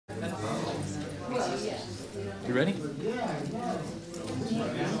You ready?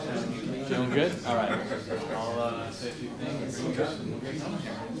 Feeling good? All right. I'll say a few things.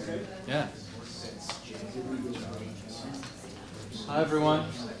 Yeah. Hi, everyone.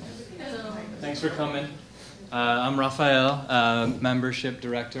 Thanks for coming. I'm Raphael, Membership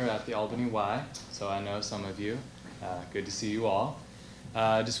Director at the Albany Y, so I know some of you. Good to see you all.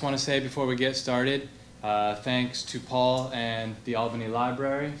 I just want to say before we get started, thanks to Paul and the Albany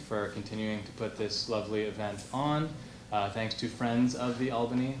Library for continuing to put this lovely event on. Thanks to friends of the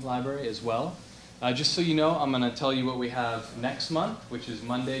Albany Library as well. Just so you know, I'm going to tell you what we have next month, which is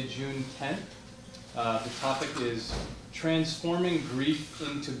Monday, June 10th. The topic is Transforming Grief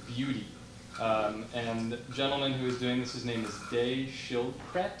into Beauty. And the gentleman who is doing this, his name is Day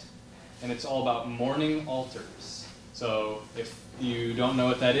Schildkret, and it's all about mourning altars. So if you don't know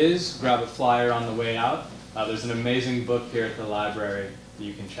what that is, grab a flyer on the way out. There's an amazing book here at the library that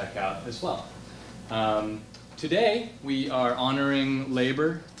you can check out as well. Today, we are honoring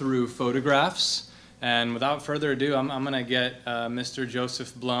labor through photographs. And without further ado, I'm going to get Mr.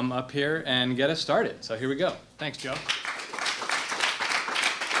 Joseph Blum up here and get us started. So here we go. Thanks, Joe.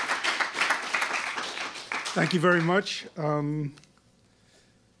 Thank you very much.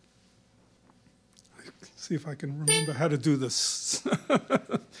 See if I can remember how to do this.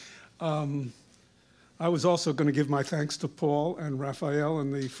 I was also going to give my thanks to Paul and Raphael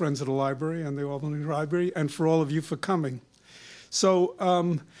and the Friends of the Library and the Albany Library, and for all of you for coming. So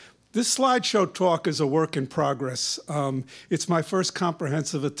this slideshow talk is a work in progress. It's my first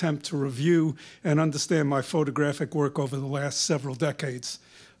comprehensive attempt to review and understand my photographic work over the last several decades.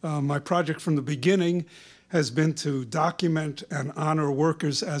 My project from the beginning has been to document and honor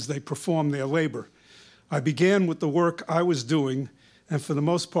workers as they perform their labor. I began with the work I was doing, and for the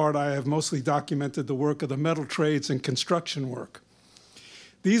most part, I have mostly documented the work of the metal trades and construction work.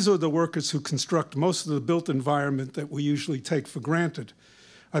 These are the workers who construct most of the built environment that we usually take for granted.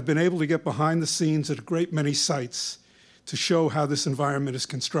 I've been able to get behind the scenes at a great many sites to show how this environment is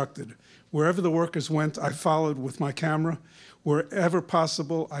constructed. Wherever the workers went, I followed with my camera. Wherever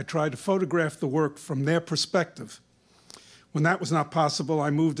possible, I tried to photograph the work from their perspective. When that was not possible, I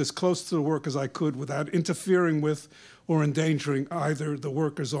moved as close to the work as I could without interfering with or endangering either the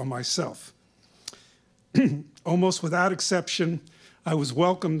workers or myself. Almost without exception, I was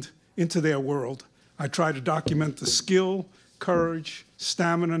welcomed into their world. I tried to document the skill, courage,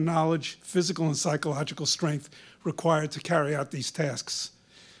 stamina, knowledge, physical and psychological strength required to carry out these tasks.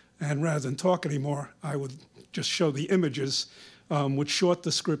 And rather than talk anymore, I would just show the images with short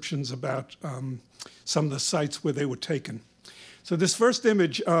descriptions about some of the sites where they were taken. So this first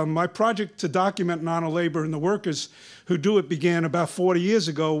image, my project to document and honor labor and the workers who do it began about 40 years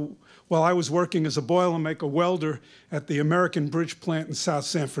ago while I was working as a boilermaker welder at the American Bridge plant in South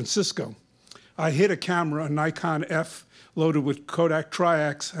San Francisco. I hid a camera, a Nikon F, loaded with Kodak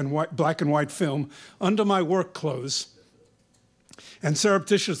Triax and black and white film, under my work clothes, and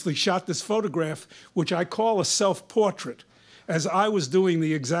surreptitiously shot this photograph, which I call a self-portrait, as I was doing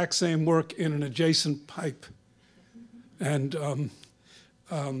the exact same work in an adjacent pipe. And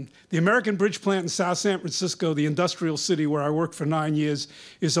the American Bridge plant in South San Francisco, the industrial city where I worked for 9 years,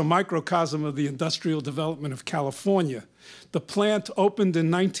 is a microcosm of the industrial development of California. The plant opened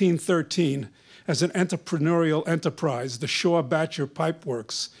in 1913 as an entrepreneurial enterprise, the Shaw Batcher Pipe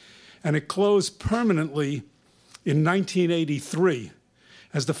Works, and it closed permanently in 1983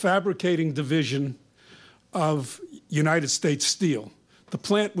 as the fabricating division of United States Steel. The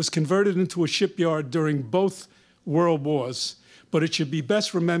plant was converted into a shipyard during both World Wars, but it should be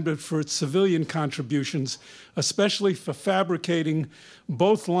best remembered for its civilian contributions, especially for fabricating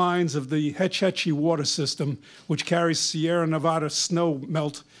both lines of the Hetch Hetchy water system, which carries Sierra Nevada snow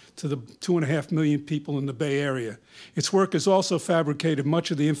melt to the 2.5 million people in the Bay Area. Its workers also fabricated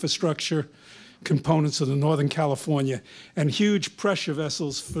much of the infrastructure components of the Northern California and huge pressure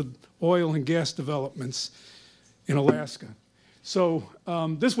vessels for oil and gas developments in Alaska. So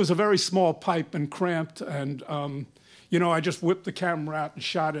this was a very small pipe and cramped, and you know, I just whipped the camera out and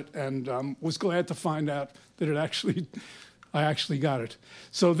shot it, and was glad to find out that I actually got it.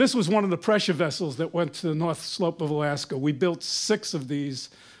 So this was one of the pressure vessels that went to the North Slope of Alaska. We built 6 of these,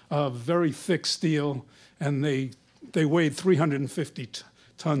 very thick steel, and they weighed 350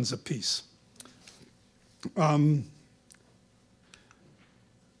 tons apiece.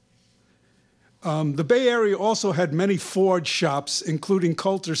 The Bay Area also had many forge shops, including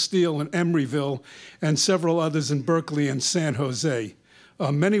Coulter Steel in Emeryville and several others in Berkeley and San Jose.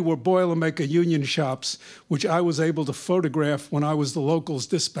 Many were Boilermaker union shops, which I was able to photograph when I was the locals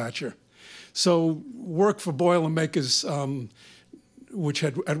dispatcher. So work for Boilermakers, which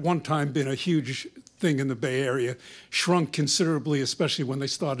had at one time been a huge thing in the Bay Area, shrunk considerably, especially when they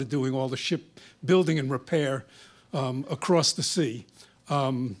started doing all the ship building and repair across the sea.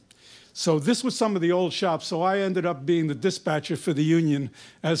 So this was some of the old shops. So I ended up being the dispatcher for the union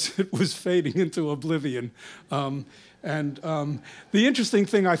as it was fading into oblivion. The interesting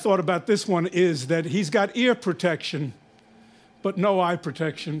thing I thought about this one is that he's got ear protection, but no eye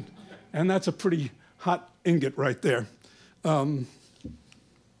protection. And that's a pretty hot ingot right there.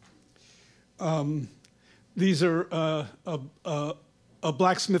 These are a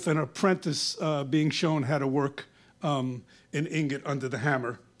blacksmith and apprentice being shown how to work an ingot under the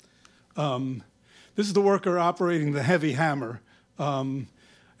hammer. This is the worker operating the heavy hammer. And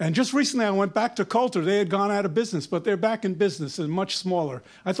just recently I went back to Coulter. They had gone out of business, but they're back in business and much smaller.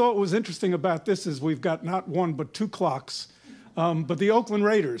 I thought what was interesting about this is we've got not one but two clocks, but the Oakland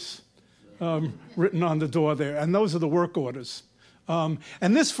Raiders written on the door there, and those are the work orders. And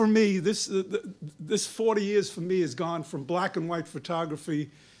this for me, this 40 years for me has gone from black and white photography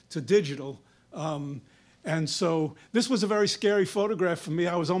to digital. And so this was a very scary photograph for me.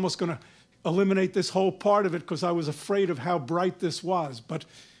 I was almost going to eliminate this whole part of it because I was afraid of how bright this was. But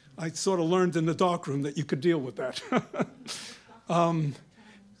I sort of learned in the darkroom that you could deal with that. I'm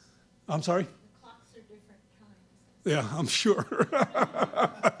sorry? The clocks are different kinds. Yeah, I'm sure.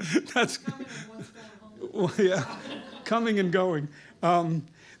 That's well, yeah, coming and going.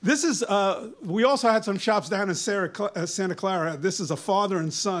 This is, we also had some shops down in Santa Clara. This is a father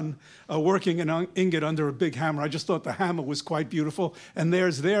and son working an ingot under a big hammer. I just thought the hammer was quite beautiful. And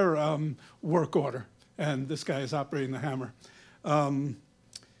there's their work order. And this guy is operating the hammer. And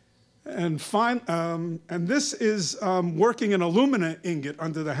this is working an alumina ingot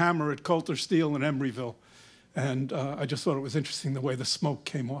under the hammer at Coulter Steel in Emeryville. And I just thought it was interesting the way the smoke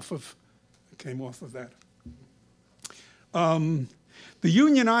came off of that. The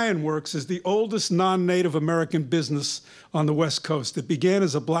Union Iron Works is the oldest non-Native American business on the West Coast. It began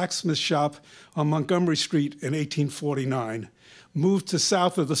as a blacksmith shop on Montgomery Street in 1849, moved to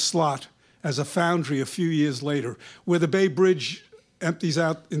south of the Slot as a foundry a few years later. Where the Bay Bridge empties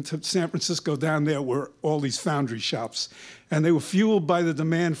out into San Francisco, down there were all these foundry shops. And they were fueled by the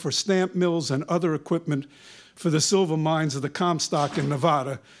demand for stamp mills and other equipment for the silver mines of the Comstock in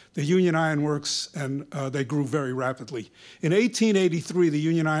Nevada, the Union Iron Works, and they grew very rapidly. In 1883, the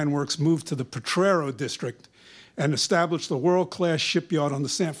Union Iron Works moved to the Potrero district and established a world-class shipyard on the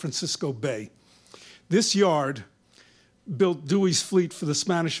San Francisco Bay. This yard built Dewey's fleet for the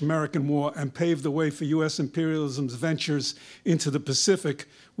Spanish-American War and paved the way for U.S. imperialism's ventures into the Pacific,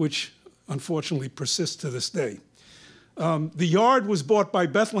 which unfortunately persists to this day. The yard was bought by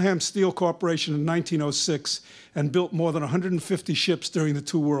Bethlehem Steel Corporation in 1906 and built more than 150 ships during the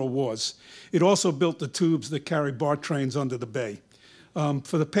two world wars. It also built the tubes that carry BART trains under the bay.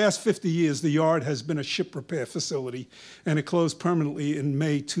 For the past 50 years, the yard has been a ship repair facility, and it closed permanently in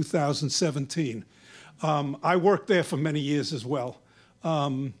May 2017. I worked there for many years as well.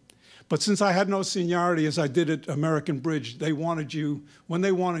 But since I had no seniority as I did at American Bridge, they wanted you, when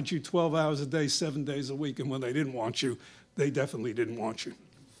they wanted you 12 hours a day, 7 days a week, and when they didn't want you, they definitely didn't want you.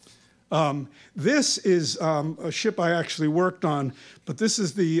 This is a ship I actually worked on, but this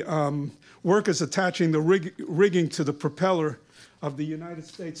is the workers attaching the rigging to the propeller of the United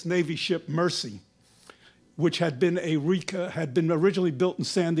States Navy ship Mercy, which had been originally built in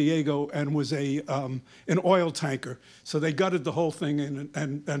San Diego and was an oil tanker. So they gutted the whole thing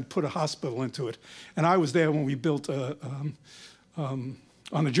and put a hospital into it. And I was there when we built on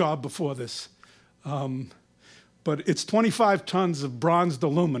a job before this. But it's 25 tons of bronzed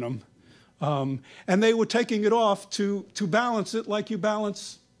aluminum. And they were taking it off to balance it like you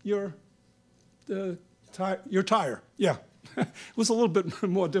balance your tire. Yeah, it was a little bit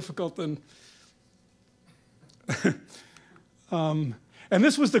more difficult than... and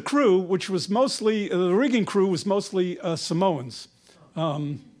this was the crew, which was mostly, the rigging crew was mostly Samoans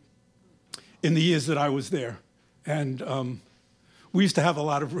in the years that I was there. And we used to have a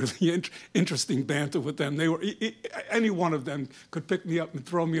lot of really interesting banter with them. They were, any one of them could pick me up and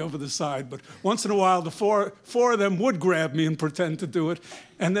throw me over the side, but once in a while the four of them would grab me and pretend to do it,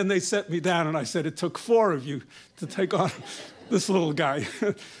 and then they set me down and I said, it took 4 of you to take on this little guy.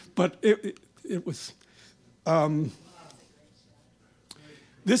 But it was...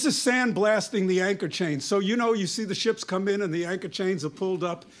 this is sandblasting the anchor chains. So you see the ships come in and the anchor chains are pulled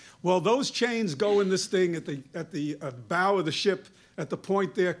up. Well, those chains go in this thing at the bow of the ship at the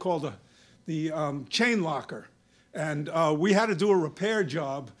point there called the chain locker. And we had to do a repair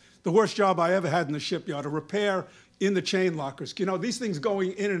job, the worst job I ever had in the shipyard, a repair in the chain lockers. These things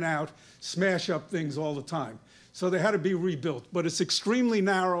going in and out smash up things all the time. So they had to be rebuilt. But it's extremely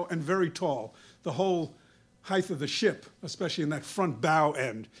narrow and very tall. the whole height of the ship, especially in that front bow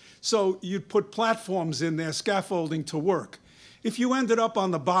end. So you'd put platforms in there, scaffolding to work. If you ended up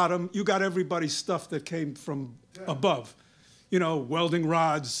on the bottom, you got everybody's stuff that came from above. You know, welding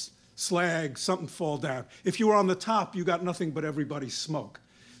rods, slag, something fall down. If you were on the top, you got nothing but everybody's smoke.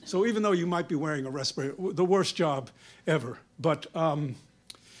 So even though you might be wearing a respirator, the worst job ever. But I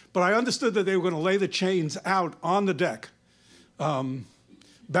understood that they were going to lay the chains out on the deck,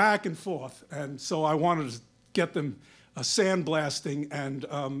 back and forth. And so I wanted to get them sandblasting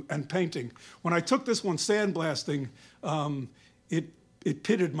and painting. When I took this one sandblasting, it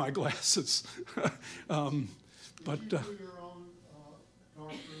pitted my glasses.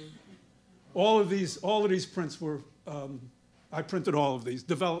 All of these prints were, I printed all of these,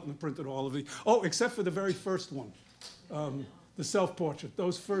 developed and printed all of these. Oh, except for the very first one, the self-portrait.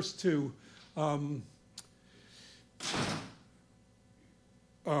 Those first two,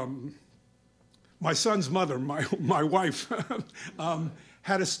 my son's mother, my wife,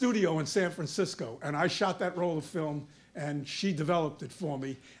 had a studio in San Francisco, and I shot that roll of film, and she developed it for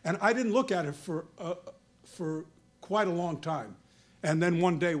me. And I didn't look at it for quite a long time. And then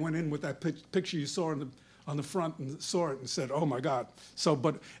one day went in with that picture you saw on the front and saw it and said, oh my God. So,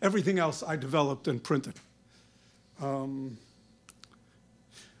 but everything else I developed and printed.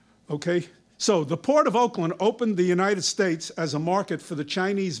 Okay, so the Port of Oakland opened the United States as a market for the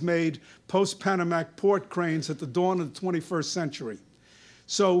Chinese-made post-Panamax port cranes at the dawn of the 21st century.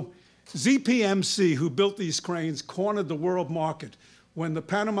 So ZPMC, who built these cranes, cornered the world market. When the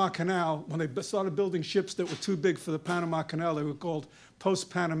Panama Canal, when they started building ships that were too big for the Panama Canal, they were called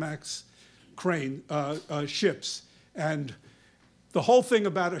post-Panamax crane ships. And the whole thing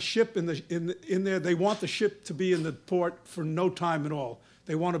about a ship in there, they want the ship to be in the port for no time at all.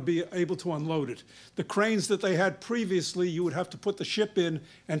 They want to be able to unload it. The cranes that they had previously, you would have to put the ship in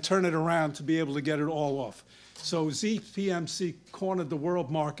and turn it around to be able to get it all off. So ZPMC cornered the world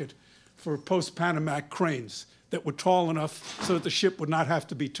market for post-Panamax cranes that were tall enough so that the ship would not have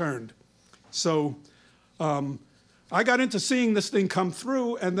to be turned. So I got into seeing this thing come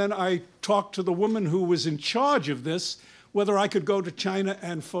through, and then I talked to the woman who was in charge of this, whether I could go to China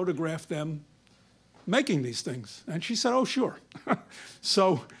and photograph them making these things. And she said, oh, sure.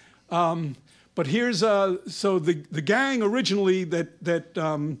 So, but here's, so the gang originally these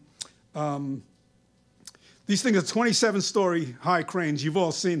things are 27-story high cranes. You've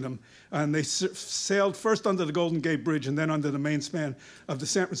all seen them. And they sailed first under the Golden Gate Bridge and then under the main span of the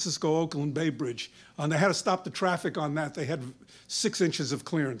San Francisco-Oakland Bay Bridge. And they had to stop the traffic on that. They had 6 inches of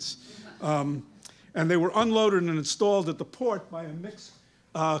clearance. And they were unloaded and installed at the port by a mixed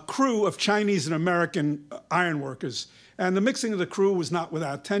crew of Chinese and American ironworkers. And the mixing of the crew was not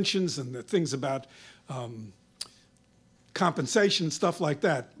without tensions and the things about compensation and stuff like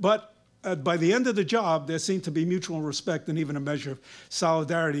that. But by the end of the job, there seemed to be mutual respect and even a measure of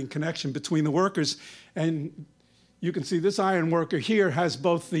solidarity and connection between the workers. And you can see this iron worker here has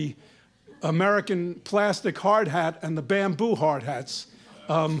both the American plastic hard hat and the bamboo hard hats,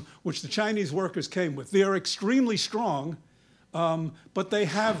 which the Chinese workers came with. They are extremely strong, but they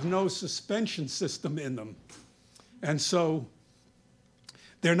have no suspension system in them. And so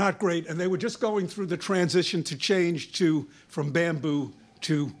they're not great. And they were just going through the transition to change from bamboo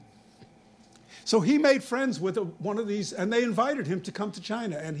to. So he made friends with one of these, and they invited him to come to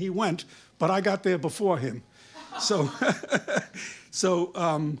China, and he went, but I got there before him. So, so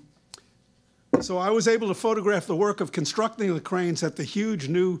I was able to photograph the work of constructing the cranes at the huge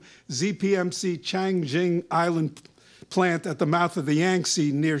new ZPMC Changjing Island plant at the mouth of the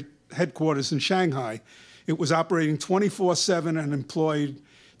Yangtze near headquarters in Shanghai. It was operating 24/7 and employed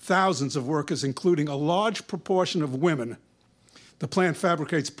thousands of workers, including a large proportion of women. The plant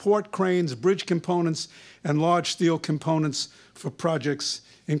fabricates port cranes, bridge components, and large steel components for projects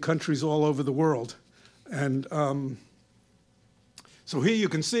in countries all over the world. And so here you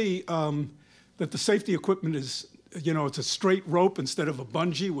can see that the safety equipment is, you know, it's a straight rope instead of a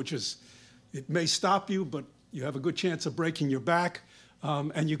bungee, which is, it may stop you, but you have a good chance of breaking your back.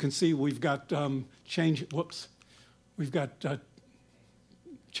 And you can see we've got changing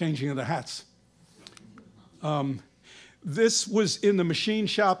of the hats. This was in the machine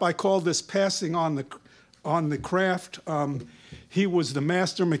shop. I call this passing on the craft. He was the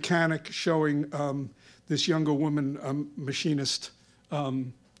master mechanic showing this younger woman machinist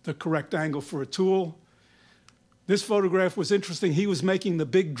the correct angle for a tool. This photograph was interesting. He was making the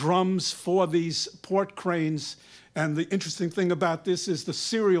big drums for these port cranes. And the interesting thing about this is the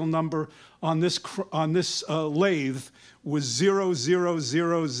serial number on this lathe was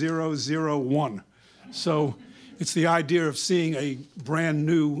 000001. So it's the idea of seeing a brand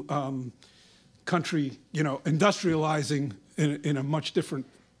new country, industrializing in a much different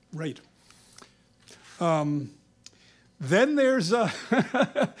rate. Then there's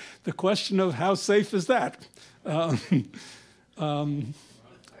the question of how safe is that?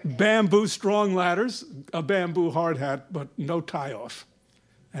 Bamboo strong ladders, a bamboo hard hat, but no tie-off.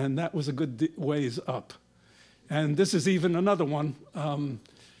 And that was a good ways up. And this is even another one.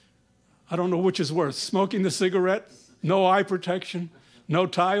 I don't know which is worse, smoking the cigarette, no eye protection, no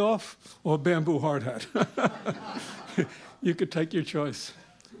tie-off, or bamboo hard hat. You could take your choice.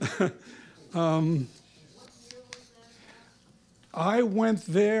 I went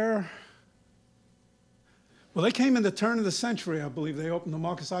there. Well, they came in the turn of the century, I believe. They opened the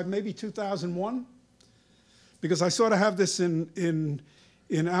market side, maybe 2001, because I sort of have this in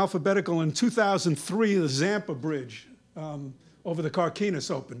alphabetical. In 2003, the Zampa Bridge over the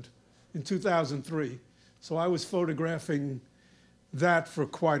Carquinez opened in 2003. So I was photographing that for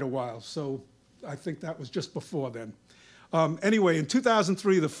quite a while. So I think that was just before then. Anyway, in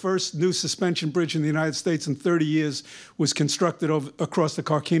 2003, the first new suspension bridge in the United States in 30 years was constructed across the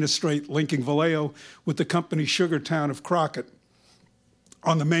Carquinez Strait, linking Vallejo with the company sugar town of Crockett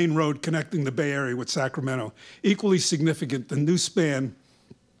on the main road connecting the Bay Area with Sacramento. Equally significant, the new span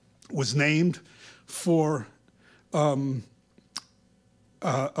was named for a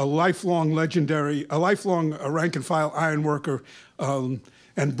lifelong rank and file iron worker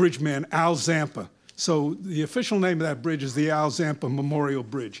and bridgeman, Al Zampa. So the official name of that bridge is the Al Zampa Memorial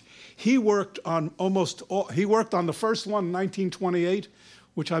Bridge. He worked on he worked on the first one in 1928,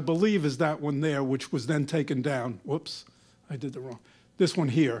 which I believe is that one there, which was then taken down. Whoops, I did the wrong. This one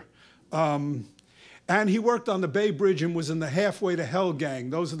here. And he worked on the Bay Bridge and was in the Halfway to Hell gang.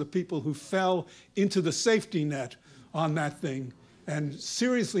 Those are the people who fell into the safety net on that thing and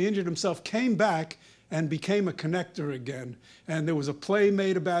seriously injured himself, came back and became a connector again. And there was a play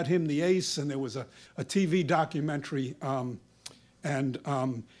made about him, The Ace, and there was a TV documentary. And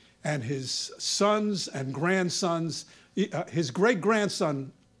his sons and grandsons, his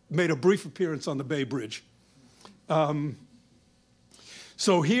great-grandson made a brief appearance on the Bay Bridge.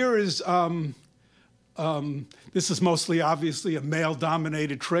 So here is, this is mostly obviously a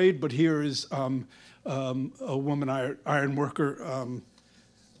male-dominated trade, but here is a woman iron worker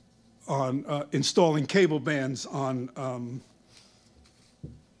on installing cable bands on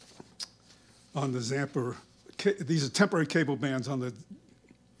the Zampa. These are temporary cable bands on the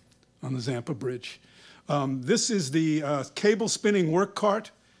Zampa Bridge. This is the cable spinning work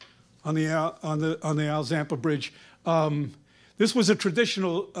cart on the Al Zampa Bridge. This was a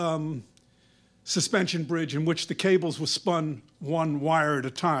traditional suspension bridge in which the cables were spun one wire at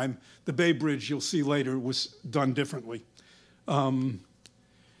a time. The Bay Bridge, you'll see later, was done differently.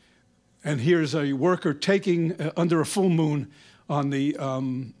 And here's a worker taking, under a full moon on the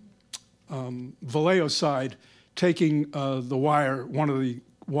Vallejo side, taking the wire, one of the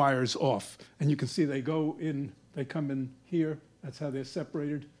wires off. And you can see they go in, they come in here. That's how they're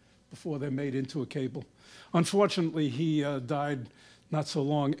separated before they're made into a cable. Unfortunately, he died not so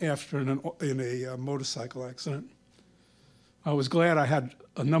long after in a motorcycle accident. I was glad I had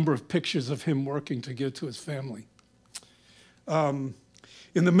a number of pictures of him working to give to his family. In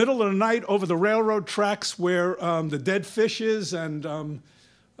the middle of the night, over the railroad tracks where the dead fish is and, I'm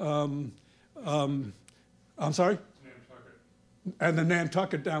sorry? Nantucket. And the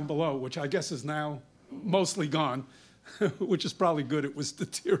Nantucket down below, which I guess is now mostly gone, which is probably good. It was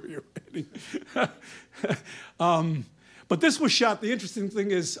deteriorating. But this was shot. The interesting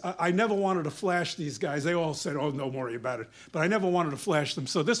thing is I never wanted to flash these guys. They all said, oh, don't worry about it. But I never wanted to flash them.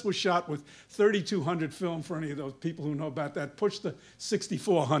 So this was shot with 3200 film for any of those people who know about that. Push the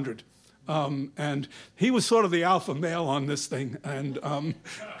 6400. And he was sort of the alpha male on this thing. And I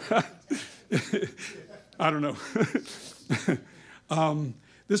don't know.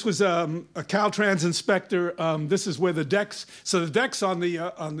 This was a Caltrans inspector. This is where the decks. So the decks on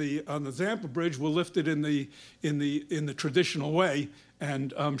the Zampa Bridge were lifted in the traditional way,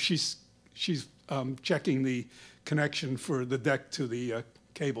 and she's checking the connection for the deck to the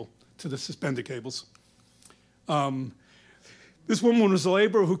cable, to the suspended cables. This woman was a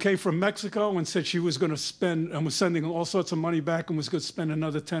laborer who came from Mexico and said she was going to spend, and was sending all sorts of money back, and was going to spend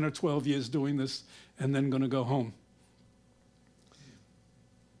another 10 or 12 years doing this, and then going to go home.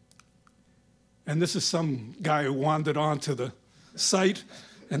 And this is some guy who wandered onto the site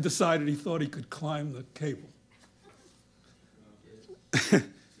and decided he thought he could climb the cable.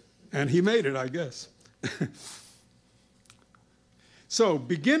 And he made it, I guess. So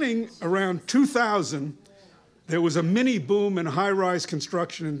beginning around 2000, there was a mini boom in high-rise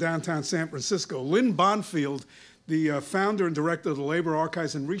construction in downtown San Francisco. Lynn Bonfield, the founder and director of the Labor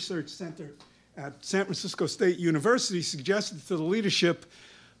Archives and Research Center at San Francisco State University suggested to the leadership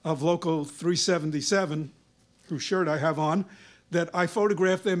of Local 377, whose shirt I have on, that I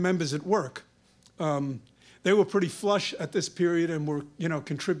photograph their members at work. They were pretty flush at this period and were,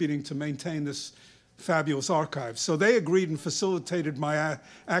 contributing to maintain this fabulous archive. So they agreed and facilitated my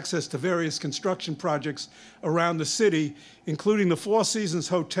access to various construction projects around the city, including the Four Seasons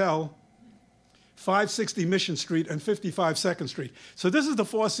Hotel, 560 Mission Street, and 55 2nd Street. So this is the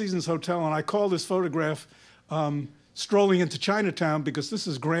Four Seasons Hotel, and I call this photograph Strolling into Chinatown, because this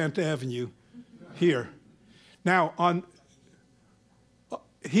is Grant Avenue here. Now,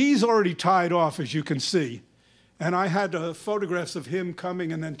 he's already tied off, as you can see, and I had photographs of him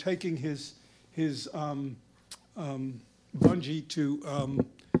coming and then taking his bungee to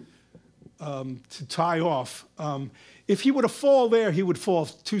tie off. If he were to fall there, he would fall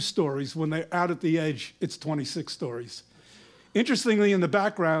 2 stories. When they're out at the edge, it's 26 stories. Interestingly, in the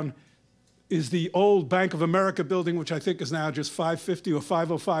background is the old Bank of America building, which I think is now just 550 or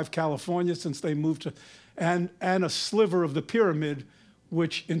 505 California, since they moved to, and a sliver of the pyramid,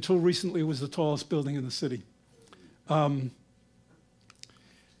 which until recently was the tallest building in the city.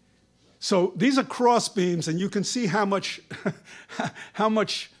 So these are cross beams, and you can see how much, how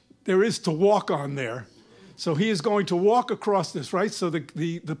much there is to walk on there. So he is going to walk across this, right? So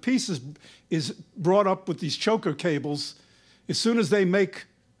the piece is brought up with these choker cables. As soon as they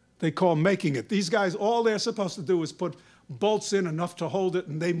call making it. These guys, all they're supposed to do is put bolts in enough to hold it,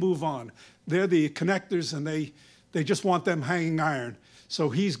 and they move on. They're the connectors, and they just want them hanging iron. So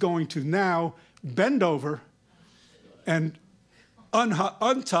he's going to now bend over and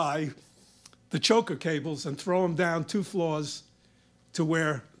untie the choker cables and throw them down 2 floors to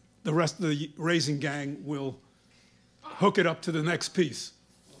where the rest of the raising gang will hook it up to the next piece.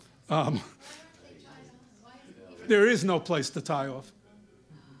 There is no place to tie off.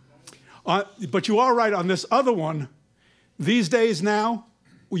 But you are right on this other one. These days now,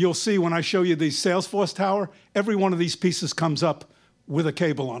 you'll see when I show you the Salesforce tower, every one of these pieces comes up with a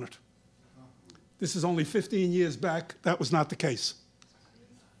cable on it. This is only 15 years back. That was not the case.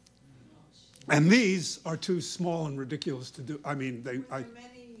 And these are too small and ridiculous to do. I mean, Were there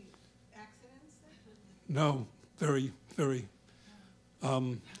many accidents? No, very, very.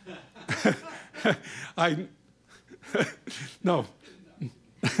 No.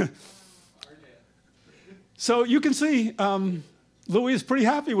 So you can see Louis is pretty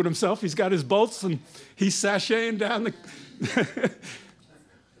happy with himself. He's got his bolts, and he's sashaying down the...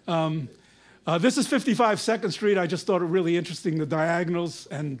 This is 55 2nd Street. I just thought it really interesting, the diagonals,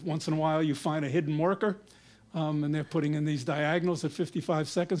 and once in a while you find a hidden worker, and they're putting in these diagonals at 55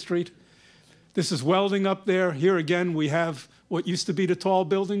 2nd Street. This is welding up there. Here again, we have what used to be the tall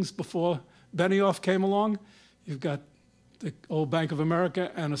buildings before Benioff came along. You've got the old Bank of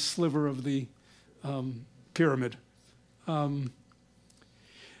America and a sliver of the pyramid. When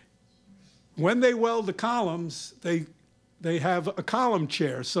they weld the columns, they have a column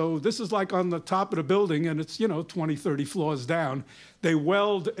chair. So this is like on the top of the building, and it's, 20, 30 floors down. They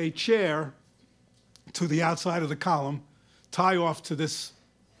weld a chair to the outside of the column, tie off to this,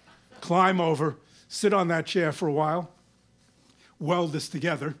 climb over, sit on that chair for a while, weld this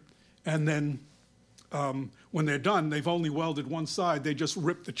together, and then when they're done, they've only welded one side. They just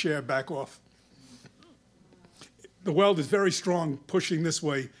rip the chair back off. The weld is very strong, pushing this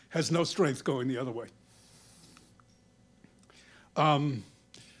way, has no strength going the other way.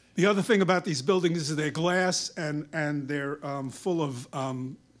 The other thing about these buildings is they're glass, and they're full of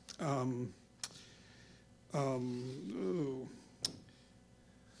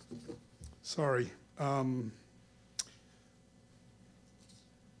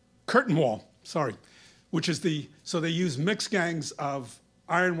curtain wall, which is so they use mixed gangs of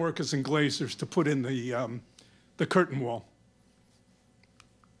ironworkers and glaziers to put in the curtain wall.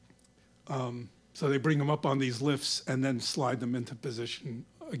 So they bring them up on these lifts and then slide them into position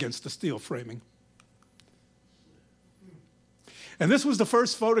against the steel framing. And this was the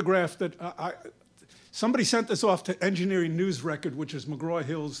first photograph that somebody sent this off to Engineering News Record, which is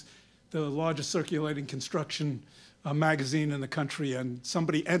McGraw-Hill's, the largest circulating construction magazine in the country, and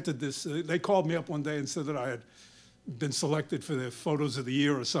somebody entered this. They called me up one day and said that I had been selected for the photos of the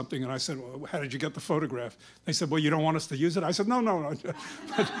year or something, and I said, well, how did you get the photograph? They said, well, you don't want us to use it? I said, no.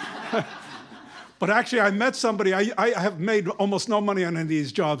 But actually, I met somebody. I have made almost no money on any of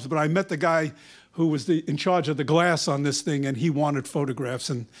these jobs, but I met the guy who was in charge of the glass on this thing, and he wanted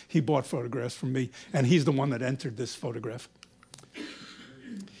photographs, and he bought photographs from me, and he's the one that entered this photograph.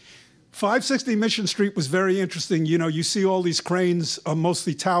 560 Mission Street was very interesting. You see all these cranes,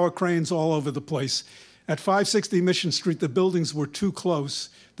 mostly tower cranes, all over the place. At 560 Mission Street, the buildings were too close.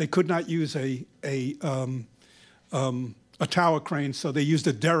 They could not use a tower crane, so they used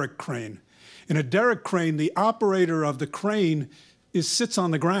a derrick crane. In a derrick crane, the operator of the crane sits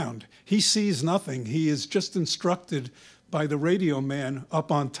on the ground. He sees nothing. He is just instructed by the radio man up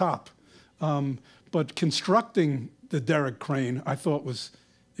on top. But constructing the derrick crane, I thought was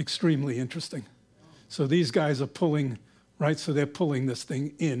extremely interesting. So these guys are pulling, right? So they're pulling this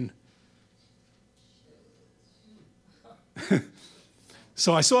thing in.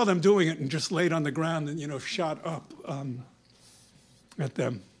 So I saw them doing it and just laid on the ground and, shot up at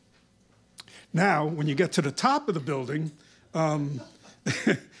them. Now, when you get to the top of the building,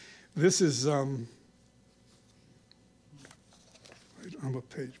 this is, I'm a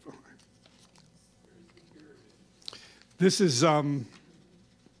page behind. This is a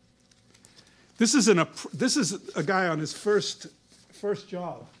guy on his first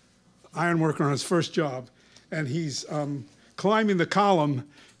job, iron worker on his first job, and he's climbing the column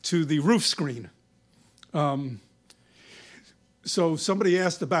to the roof screen. So somebody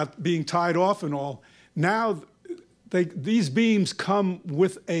asked about being tied off and all. Now, these beams come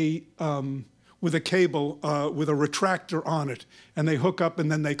with a cable with a retractor on it, and they hook up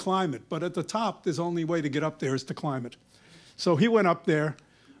and then they climb it. But at the top, there's only way to get up there is to climb it. So he went up there,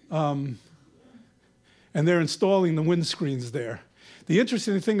 and they're installing the windscreens there. The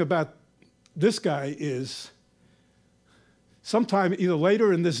interesting thing about this guy is, sometime either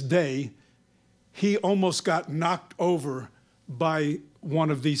later in this day, he almost got knocked over by one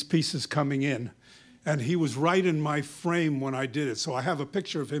of these pieces coming in. And he was right in my frame when I did it. So I have a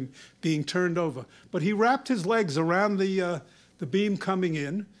picture of him being turned over. But he wrapped his legs around the beam coming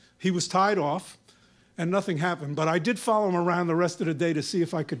in. He was tied off, and nothing happened. But I did follow him around the rest of the day to see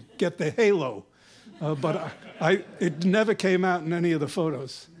if I could get the halo. But it never came out in any of the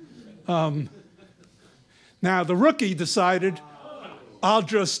photos. Now, the rookie decided, I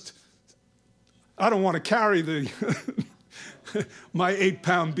don't want to carry my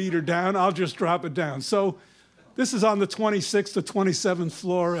 8-pound beater down. I'll just drop it down. So this is on the 26th or 27th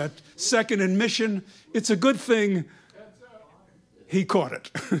floor at 2nd and Mission. It's a good thing he caught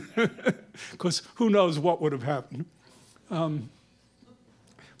it, because who knows what would have happened.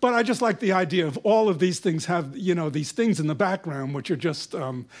 But I just like the idea of all of these things have, these things in the background, which are just,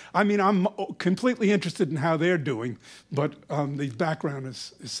 I'm completely interested in how they're doing, but the background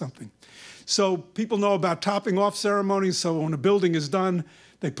is something. So people know about topping off ceremonies. So when a building is done,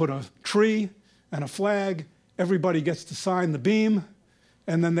 they put a tree and a flag. Everybody gets to sign the beam,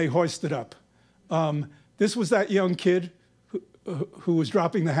 and then they hoist it up. This was that young kid who was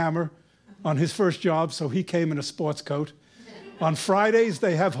dropping the hammer on his first job, so he came in a sports coat. On Fridays,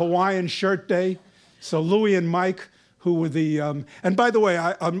 they have Hawaiian Shirt Day. So Louie and Mike, who were the, and by the way,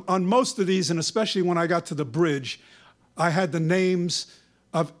 on most of these, and especially when I got to the bridge, I had the names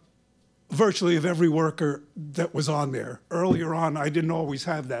of virtually of every worker that was on there. Earlier on, I didn't always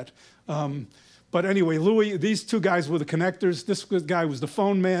have that. But anyway, Louie, these two guys were the connectors. This guy was the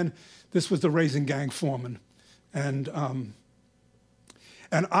phone man. This was the raising gang foreman. And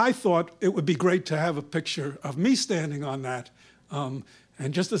I thought it would be great to have a picture of me standing on that. And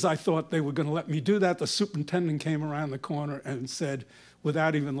just as I thought they were going to let me do that, the superintendent came around the corner and said,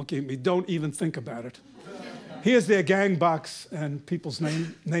 without even looking at me, don't even think about it. Here's their gang box and people's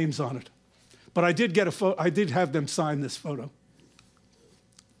names on it. But I did get a photo. I did have them sign this photo.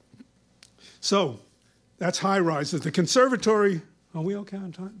 So that's high rises. The conservatory, are we okay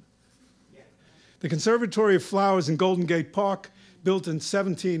on time? Yeah. The Conservatory of Flowers in Golden Gate Park, built in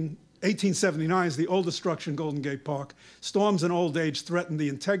 1879, is the oldest structure in Golden Gate Park. Storms and old age threatened the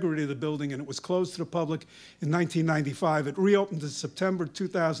integrity of the building, and it was closed to the public in 1995. It reopened in September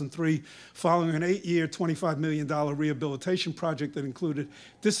 2003 following an 8-year, $25 million rehabilitation project that included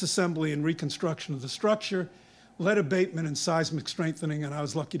disassembly and reconstruction of the structure, lead abatement and seismic strengthening, and I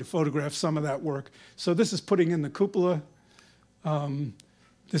was lucky to photograph some of that work. So this is putting in the cupola.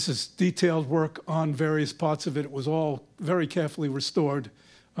 This is detailed work on various parts of it. It was all very carefully restored.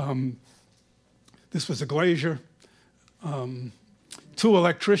 This was a glazier, 2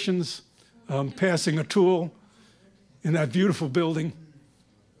 electricians passing a tool in that beautiful building,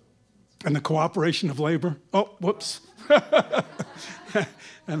 and the cooperation of labor. Oh, whoops.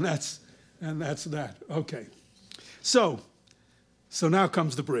 and that's that. Okay. So now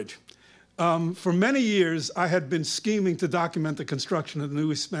comes the bridge. For many years, I had been scheming to document the construction of the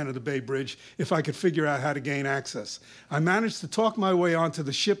newest span of the Bay Bridge if I could figure out how to gain access. I managed to talk my way onto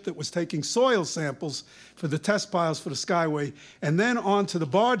the ship that was taking soil samples for the test piles for the Skyway, and then onto the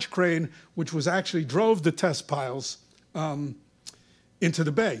barge crane, which was actually drove the test piles into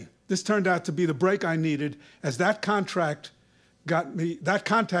the bay. This turned out to be the break I needed, as that contact got me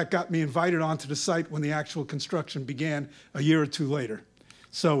invited onto the site when the actual construction began a year or two later.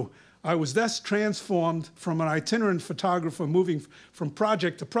 So I was thus transformed from an itinerant photographer moving from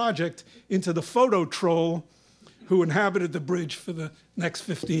project to project into the photo troll who inhabited the bridge for the next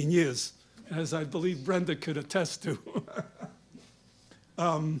 15 years, as I believe Brenda could attest to.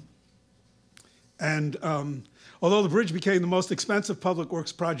 Although the bridge became the most expensive public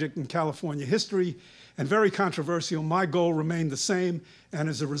works project in California history and very controversial, my goal remained the same, and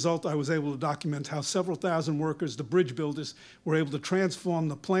as a result, I was able to document how several thousand workers, the bridge builders, were able to transform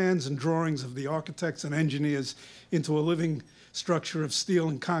the plans and drawings of the architects and engineers into a living structure of steel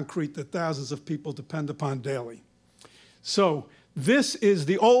and concrete that thousands of people depend upon daily. So this is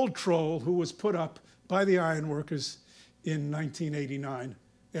the old troll who was put up by the ironworkers in 1989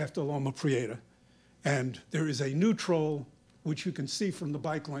 after Loma Prieta. And there is a new troll, which you can see from the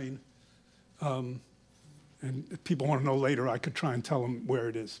bike lane. And if people want to know later, I could try and tell them where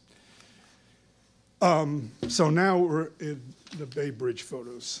it is. So now we're in the Bay Bridge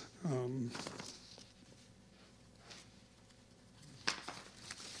photos.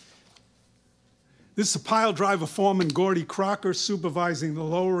 This is a pile driver foreman, Gordy Crocker, supervising the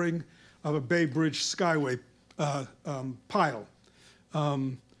lowering of a Bay Bridge skyway pile.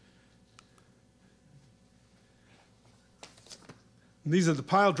 These are the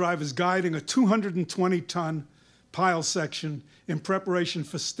pile drivers guiding a 220-ton pile section in preparation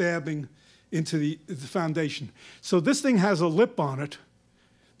for stabbing into the foundation. So this thing has a lip on it.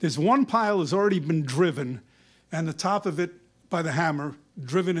 There's one pile has already been driven, and the top of it, by the hammer,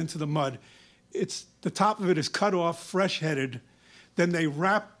 driven into the mud. The top of it is cut off, fresh-headed. Then they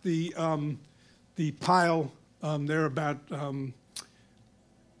wrap the pile, they're about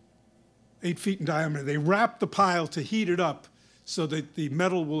 8 feet in diameter. They wrap the pile to heat it up so that the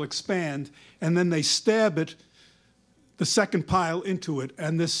metal will expand, and then they stab it, the second pile, into it,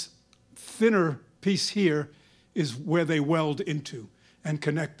 and this thinner piece here is where they weld into and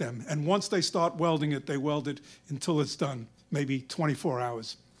connect them. And once they start welding it, they weld it until it's done, maybe 24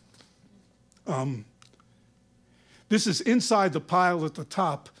 hours. This is inside the pile at the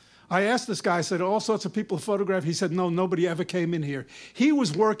top. I asked this guy, I said, all sorts of people photograph. He said, no, nobody ever came in here. He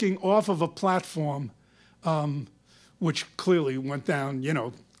was working off of a platform which clearly went down, you know,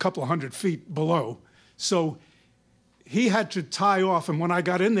 a couple of 100 feet below. So he had to tie off, and when I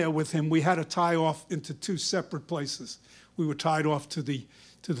got in there with him, we had to tie off into two separate places. We were tied off to the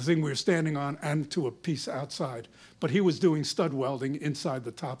thing we were standing on and to a piece outside. But he was doing stud welding inside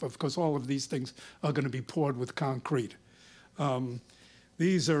the top of, because all of these things are going to be poured with concrete.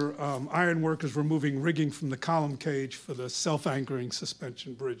 These are iron workers removing rigging from the column cage for the self-anchoring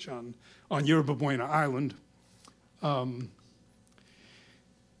suspension bridge on Yerba Buena Island.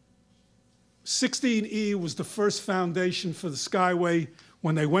 16E was the first foundation for the Skyway.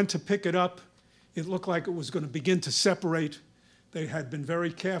 When they went to pick it up, it looked like it was going to begin to separate. They had been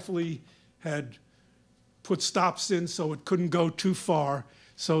very carefully, had put stops in so it couldn't go too far.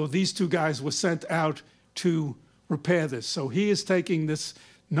 So these two guys were sent out to repair this. So he is taking this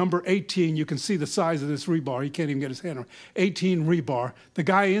number 18. You can see the size of this rebar. He can't even get his hand on it. 18 rebar. The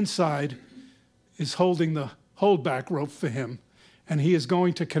guy inside is holding the holdback rope for him, and he is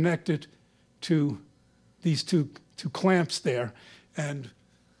going to connect it to these two clamps there. And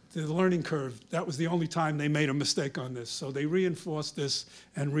the learning curve, that was the only time they made a mistake on this. So they reinforced this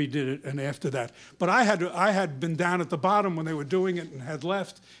and redid it, and after that. But I had been down at the bottom when they were doing it and had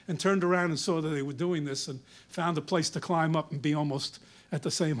left and turned around and saw that they were doing this and found a place to climb up and be almost at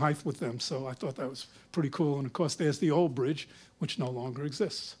the same height with them. So I thought that was pretty cool. And of course, there's the old bridge, which no longer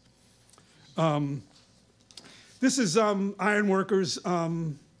exists. This is ironworkers,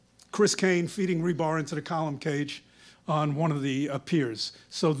 Chris Kane feeding rebar into the column cage on one of the piers.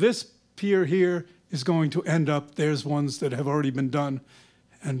 So this pier here is going to end up, there's ones that have already been done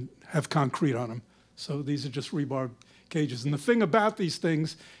and have concrete on them. So these are just rebar cages. And the thing about these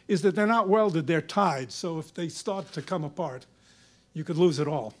things is that they're not welded, they're tied. So if they start to come apart, you could lose it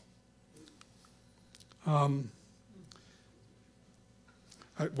all.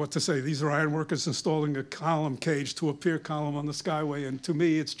 What to say, these are ironworkers installing a column cage to a pier column on the Skyway, and to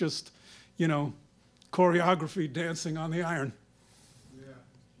me it's just, you know, choreography dancing on the iron. Yeah.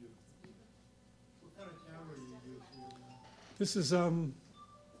 What kind of camera do you use? This is a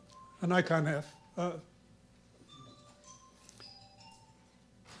Nikon half.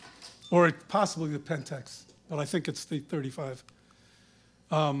 Or possibly the Pentax, but I think it's the 35.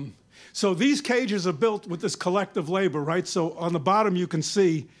 So these cages are built with this collective labor, right? So on the bottom you can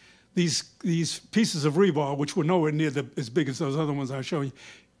see these pieces of rebar, which were nowhere near as big as those other ones I was showing you.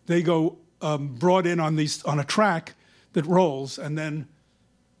 they go brought in on a track that rolls, and then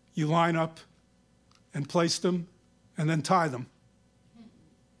you line up and place them and then tie them.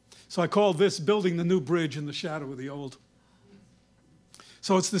 So I call this building the new bridge in the shadow of the old.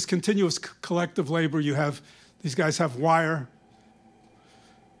 So it's this continuous collective labor. You have, these guys have wire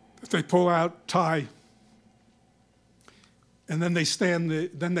that they pull out, tie, and then they stand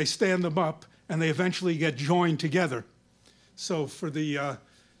them up, and they eventually get joined together. So for the,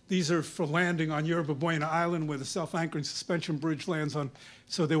 these are for landing on Yerba Buena Island, where the self-anchoring suspension bridge lands on.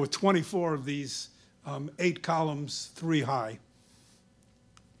 So there were 24 of these, 8 columns, 3 high.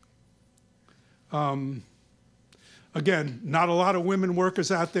 Again, not a lot of women workers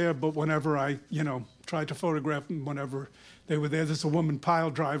out there, but whenever I, tried to photograph them whenever they were there. There's a woman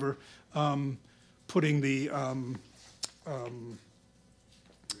pile driver putting the,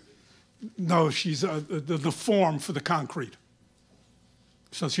 no, she's the form for the concrete.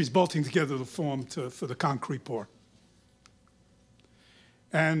 So she's bolting together the form for the concrete pour.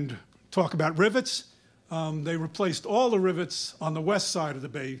 And talk about rivets. They replaced all the rivets on the west side of the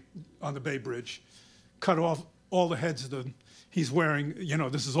bay, on the Bay Bridge, cut off all the heads of he's wearing,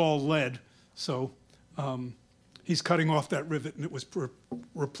 this is all lead, so he's cutting off that rivet, and it was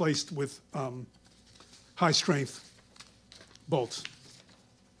replaced with high strength bolts.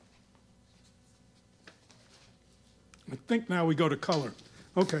 I think now we go to color.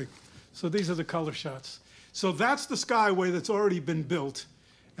 Okay, so these are the color shots. So that's the skyway that's already been built,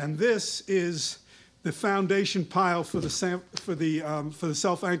 and this is the foundation pile for the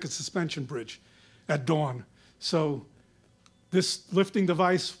self-anchored suspension bridge at dawn. So this lifting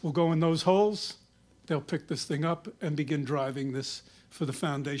device will go in those holes. They'll pick this thing up and begin driving this for the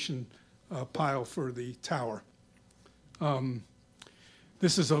foundation pile for the tower.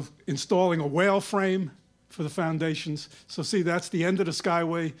 This is installing a whale frame for the foundations. So see, that's the end of the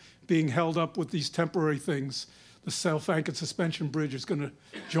skyway being held up with these temporary things. The self-anchored suspension bridge is going to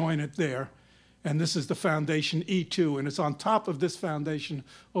join it there. And this is the foundation E2, and it's on top of this foundation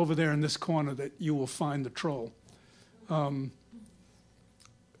over there in this corner that you will find the troll.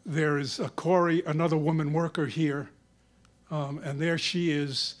 There is Corey, another woman worker here, and there she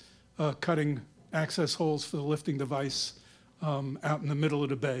is cutting access holes for the lifting device out in the middle of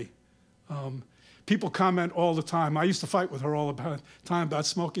the bay. People comment all the time. I used to fight with her all the time about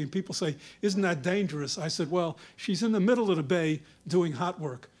smoking. People say, "Isn't that dangerous?" I said, well, she's in the middle of the bay doing hot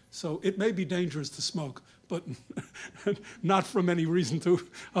work. So it may be dangerous to smoke, but not from any reason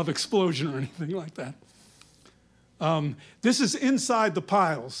of explosion or anything like that. This is inside the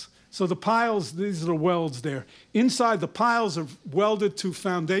piles. So the piles, these are the welds there. Inside the piles are welded to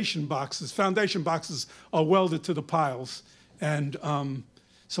foundation boxes. Foundation boxes are welded to the piles. And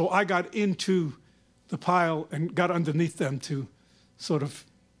so I got into the pile and got underneath them to sort of,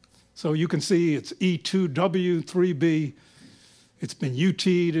 so you can see it's E2W, 3B. It's been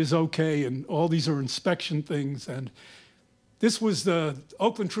UT'd is okay, and all these are inspection things. And this was the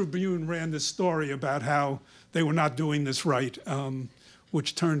Oakland Tribune ran this story about how they were not doing this right,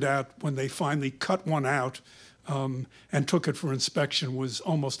 which turned out when they finally cut one out and took it for inspection was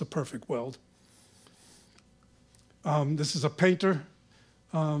almost a perfect weld. This is a painter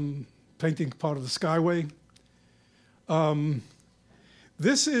painting part of the skyway.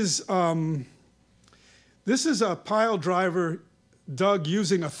 This is a pile driver dug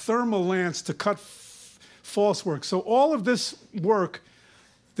using a thermal lance to cut false work. So all of this work,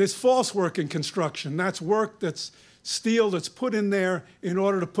 there's false work in construction. That's work that's steel that's put in there in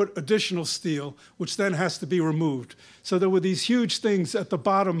order to put additional steel, which then has to be removed. So there were these huge things at the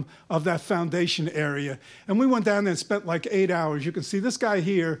bottom of that foundation area. And we went down there and spent like 8 hours. You can see this guy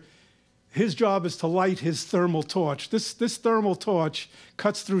here, his job is to light his thermal torch. This thermal torch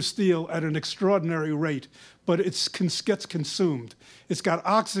cuts through steel at an extraordinary rate, but it gets consumed. It's got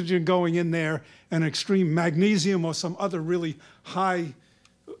oxygen going in there and extreme magnesium or some other really high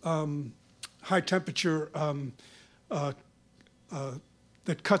temperature that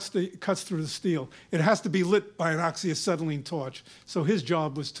cuts through the steel. It has to be lit by an oxyacetylene torch. So his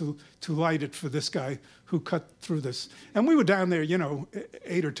job was to light it for this guy who cut through this. And we were down there,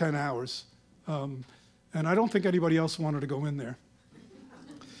 8 or 10 hours. And I don't think anybody else wanted to go in there.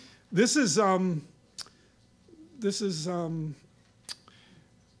 This is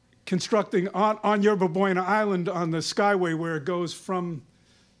constructing on Yerba Buena Island on the skyway where it goes from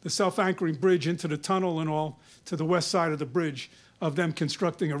the self-anchoring bridge into the tunnel and all to the west side of the bridge, of them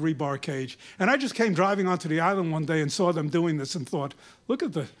constructing a rebar cage. And I just came driving onto the island one day and saw them doing this and thought, look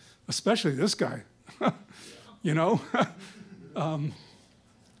at especially this guy,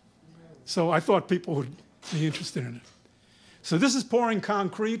 So I thought people would be interested in it. So this is pouring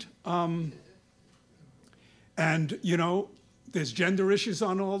concrete. And, you know, there's gender issues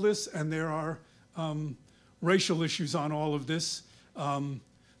on all this, and there are racial issues on all of this.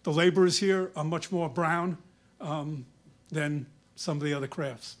 The laborers here are much more brown than some of the other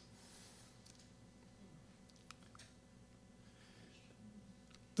crafts.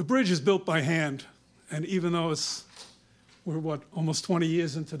 The bridge is built by hand, and even though we're what, almost 20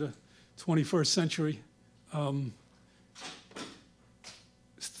 years into the 21st century,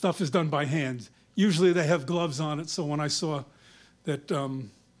 stuff is done by hand. Usually they have gloves on it, so when I saw that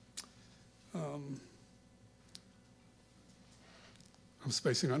I'm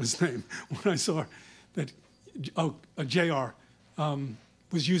spacing on his name. When I saw that JR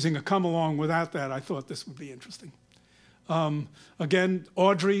was using a come-along without that, I thought this would be interesting. Again,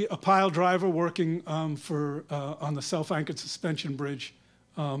 Audrey, a pile driver working on the self-anchored suspension bridge.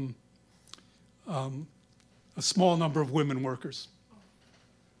 A small number of women workers.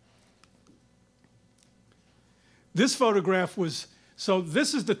 This photograph was, so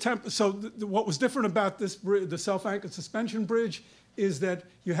this is what was different about this the self-anchored suspension bridge is that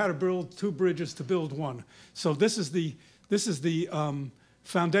you had to build two bridges to build one. So this is the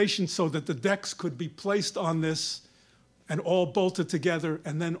foundation so that the decks could be placed on this and all bolted together,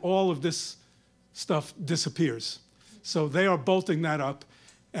 and then all of this stuff disappears. So they are bolting that up,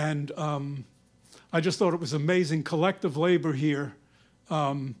 and I just thought it was amazing collective labor here,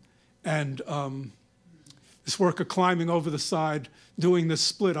 this worker climbing over the side, doing this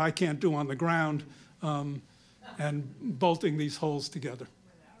split I can't do on the ground, and bolting these holes together.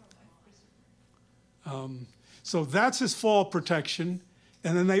 So that's his fall protection.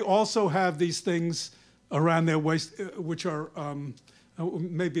 And then they also have these things around their waist, which are,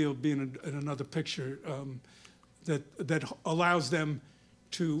 maybe it'll be in another picture, that allows them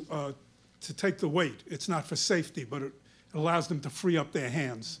to take the weight. It's not for safety, but it allows them to free up their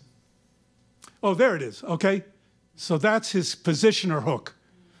hands. Oh, there it is, okay? So that's his positioner hook,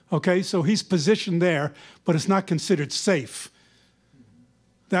 okay? So he's positioned there, but it's not considered safe.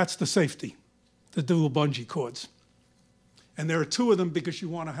 That's the safety, the dual bungee cords. And there are two of them because you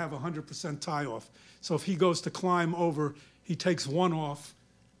want to have 100% tie off. So if he goes to climb over, he takes one off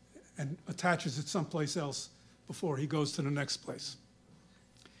and attaches it someplace else before he goes to the next place.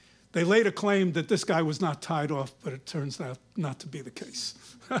 They later claimed that this guy was not tied off, but it turns out not to be the case.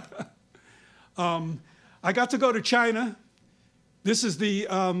 I got to go to China. This is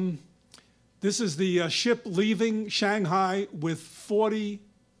the ship leaving Shanghai with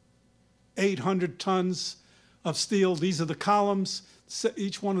 4,800 tons of steel. These are the columns.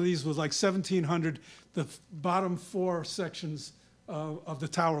 Each one of these was like 1,700. The bottom four sections of the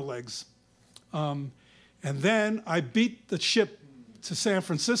tower legs. And then I beat the ship to San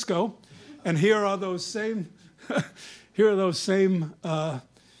Francisco, and here are those same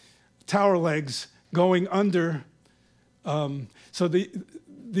tower legs going under. So the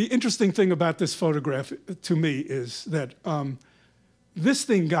interesting thing about this photograph to me is that this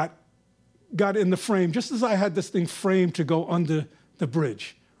thing got in the frame just as I had this thing framed to go under the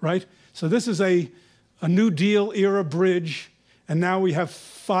bridge, right? So this is a New Deal era bridge, and now we have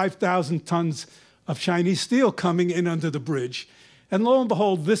 5,000 tons of Chinese steel coming in under the bridge. And lo and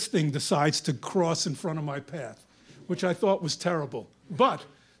behold, this thing decides to cross in front of my path, which I thought was terrible. But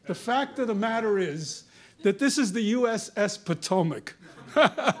the fact of the matter is that this is the USS Potomac,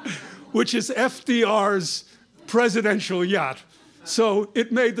 which is FDR's presidential yacht. So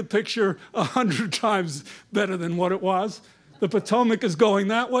it made the picture 100 times better than what it was. The Potomac is going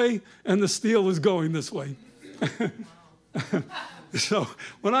that way, and the steel is going this way. So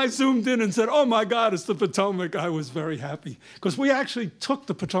when I zoomed in and said, oh my God, it's the Potomac, I was very happy. Because we actually took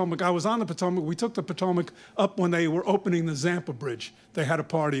the Potomac, I was on the Potomac, we took the Potomac up when they were opening the Zampa Bridge. They had a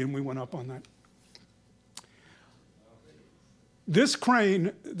party and we went up on that. This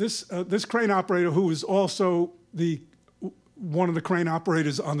crane operator, who is also one of the crane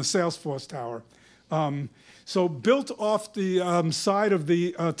operators on the Salesforce Tower, so built off the side of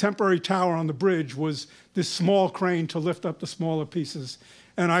the temporary tower on the bridge was this small crane to lift up the smaller pieces.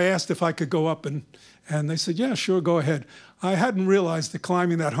 And I asked if I could go up, and they said, yeah, sure, go ahead. I hadn't realized that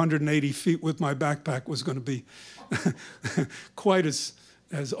climbing that 180 feet with my backpack was going to be quite as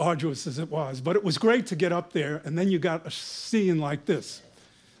arduous as it was. But it was great to get up there, and then you got a scene like this.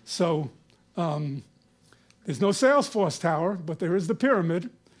 So there's no Salesforce Tower, but there is the pyramid.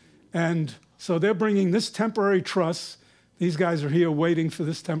 And so they're bringing this temporary truss. These guys are here waiting for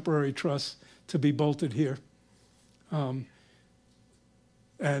this temporary truss to be bolted here. You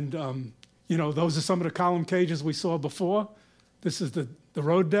know, those are some of the column cages we saw before. This is the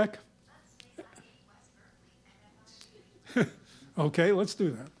road deck. Okay, let's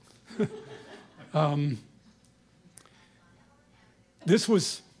do that. This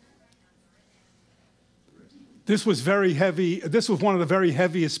was very heavy. This was one of the very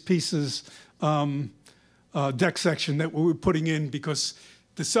heaviest pieces, deck section that we were putting in, because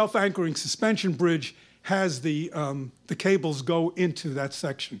the self-anchoring suspension bridge has the cables go into that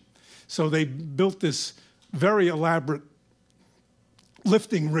section. So they built this very elaborate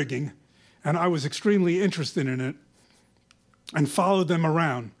lifting rigging, and I was extremely interested in it and followed them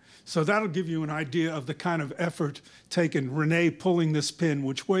around. So that'll give you an idea of the kind of effort taken. Renee pulling this pin,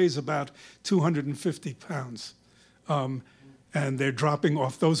 which weighs about 250 pounds. And they're dropping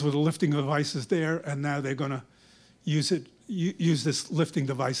off. Those were the lifting devices there, and now they're going to use this lifting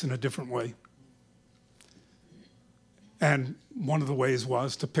device in a different way. And one of the ways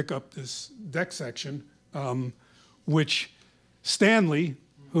was to pick up this deck section, which Stanley,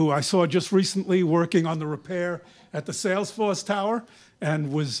 who I saw just recently working on the repair at the Salesforce Tower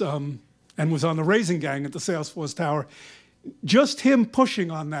and was on the raising gang at the Salesforce Tower, just him pushing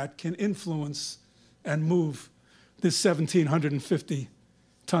on that can influence and move this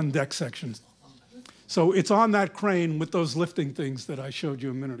 1,750-ton deck section. So it's on that crane with those lifting things that I showed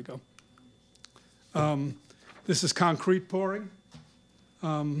you a minute ago. This is concrete pouring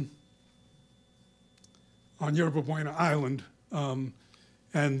on Yerba Buena Island. And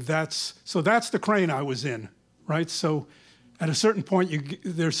that's the crane I was in, right? So at a certain point,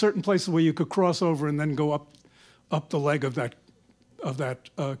 there are certain places where you could cross over and then go up the leg of that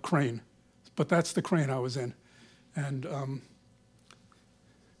crane. But that's the crane I was in. And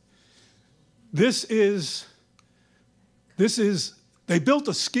they built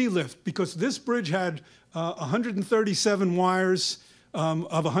a ski lift because this bridge had 137 wires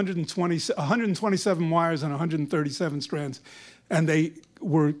of 127 wires and 137 strands. And they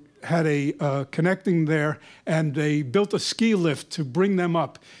had a connecting there, and they built a ski lift to bring them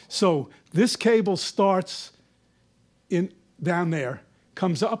up. So this cable starts down there,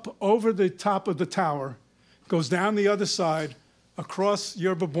 comes up over the top of the tower, goes down the other side, across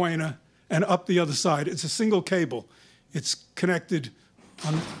Yerba Buena, and up the other side. It's a single cable. It's connected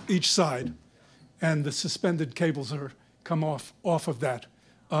on each side, and the suspended cables come off of that.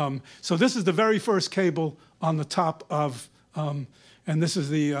 So this is the very first cable on the top of, and this is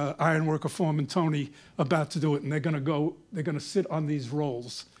the ironworker foreman Tony about to do it, and they're going to sit on these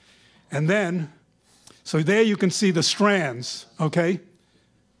rolls. And then, so there you can see the strands, okay,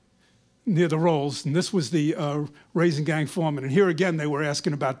 near the rolls. And this was the raising gang foreman. And here again, they were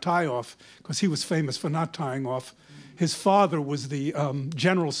asking about tie-off, because he was famous for not tying off. His father was the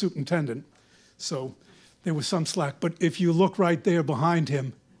general superintendent, so there was some slack. But if you look right there behind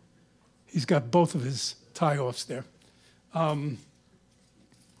him, he's got both of his tie-offs there.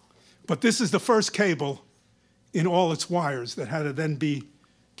 But this is the first cable in all its wires that had to then be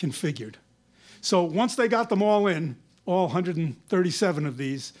configured. So once they got them all in, all 137 of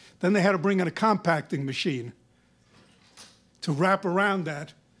these, then they had to bring in a compacting machine to wrap around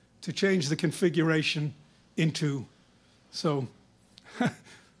that to change the configuration into, so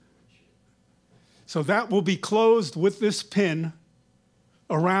that will be closed with this pin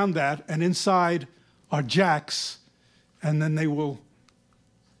around that, and inside are jacks, and then they will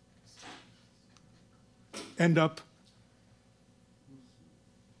end up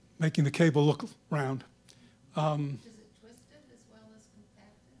making the cable look round. Does it twist it as well as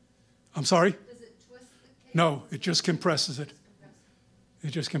compact it? I'm sorry? Does it twist the cable? No, it just compresses it. It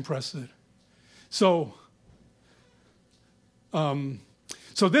just compresses it. So,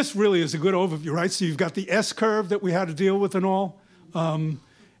 so this really is a good overview, right? So you've got the S-curve that we had to deal with and all.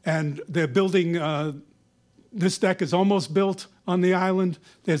 And they're building, this deck is almost built on the island.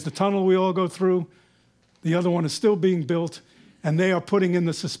 There's the tunnel we all go through. The other one is still being built. And they are putting in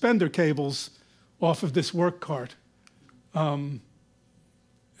the suspender cables off of this work cart. You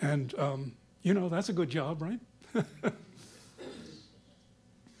know, that's a good job, right?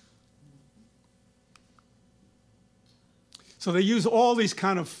 So they use all these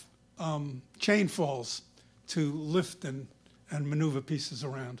kind of chain falls to lift and maneuver pieces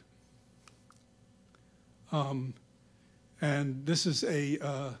around. And this is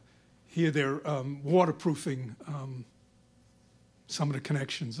here they're waterproofing some of the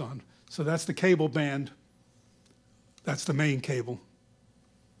connections on. So that's the cable band. That's the main cable.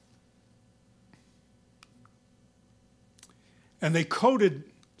 And they coated,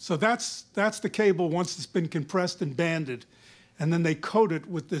 so that's the cable once it's been compressed and banded. And then they coat it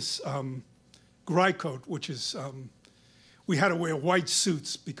with this Grycoat, which is, we had to wear white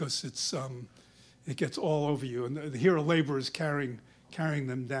suits because it gets all over you. And here are laborers carrying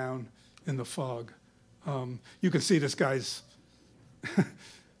them down in the fog. You can see this guy's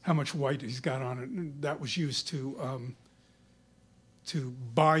how much white he's got on it. And that was used to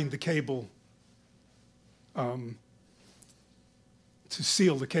bind the cable, to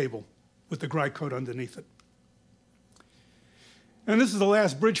seal the cable with the Greig coat underneath it. And this is the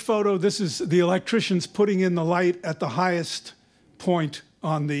last bridge photo. This is the electricians putting in the light at the highest point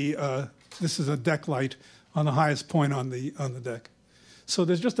on the, this is a deck light on the highest point on the deck. So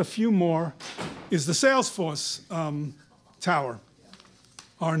there's just a few more. Is the Salesforce tower,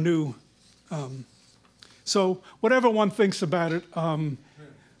 our new, so whatever one thinks about it.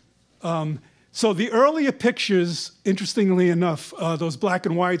 So the earlier pictures, interestingly enough, those black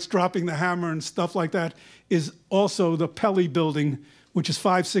and whites dropping the hammer and stuff like that, is also the Pelley building, which is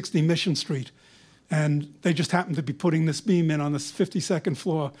 560 Mission Street. And they just happened to be putting this beam in on the 52nd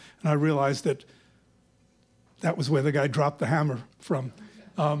floor, and I realized that that was where the guy dropped the hammer from.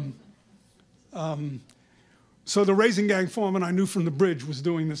 So the raising gang foreman I knew from the bridge was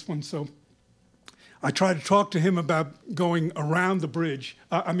doing this one, so I tried to talk to him about going around the bridge,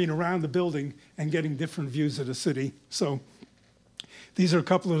 around the building, and getting different views of the city. So these are a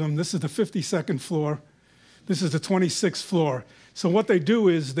couple of them. This is the 52nd floor. This is the 26th floor. So what they do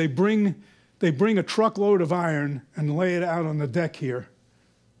is they bring a truckload of iron and lay it out on the deck here.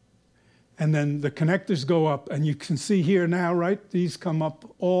 And then the connectors go up, and you can see here now, right? These come up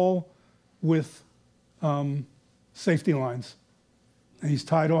all with safety lines. And he's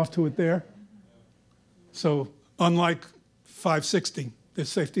tied off to it there. So unlike 560, there's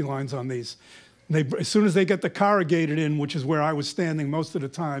safety lines on these. As soon as they get the corrugated in, which is where I was standing most of the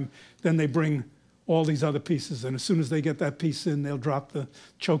time, then they bring all these other pieces. And as soon as they get that piece in, they'll drop the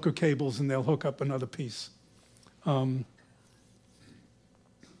choker cables and they'll hook up another piece. But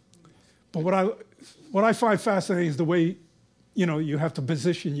what I find fascinating is the way, you have to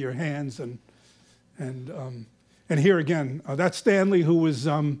position your hands and here again, that's Stanley, who was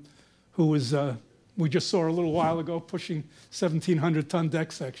we just saw a little while ago pushing 1,700-ton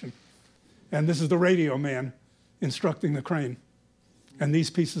deck section. And this is the radio man instructing the crane. And these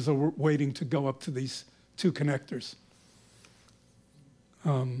pieces are waiting to go up to these two connectors.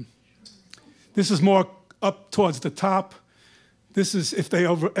 This is more up towards the top. This is if they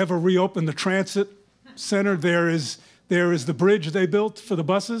ever reopen the transit center. There is the bridge they built for the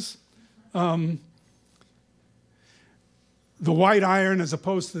buses. The white iron as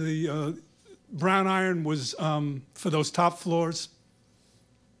opposed to the brown iron was for those top floors.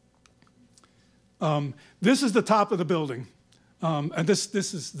 This is the top of the building. And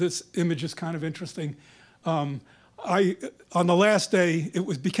this image is kind of interesting. On the last day,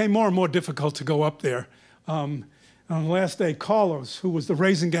 became more and more difficult to go up there. On the last day, Carlos, who was the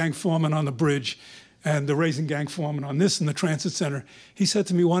raising gang foreman on the bridge and the raising gang foreman on this in the transit center, he said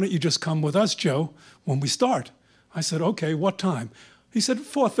to me, "Why don't you just come with us, Joe, when we start?" I said, "Okay, what time?" He said,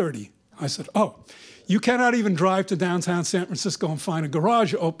 4:30. I said, "Oh, you cannot even drive to downtown San Francisco and find a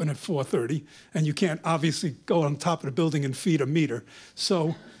garage open at 4:30, and you can't obviously go on top of the building and feed a meter."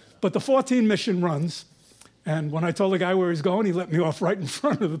 So, but the 14 mission runs, and when I told the guy where he's going, he let me off right in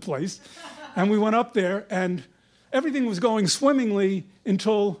front of the place. And we went up there, and everything was going swimmingly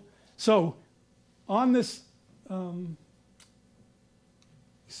until, so on this,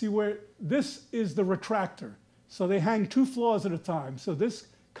 see where, this is the retractor. So they hang 2 floors at a time. So this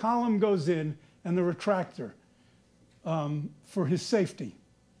column goes in, and the retractor for his safety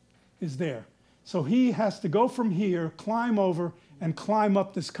is there. So he has to go from here, climb over, and climb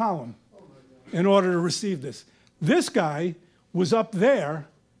up this column in order to receive this. This guy was up there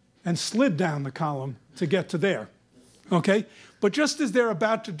and slid down the column to get to there, okay? But just as they're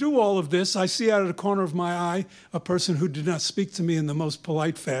about to do all of this, I see out of the corner of my eye a person who did not speak to me in the most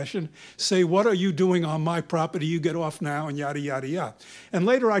polite fashion say, "What are you doing on my property? You get off now," and yada, yada, yada. And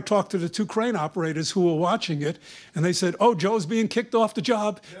later I talked to the 2 crane operators who were watching it, and they said, "Oh, Joe's being kicked off the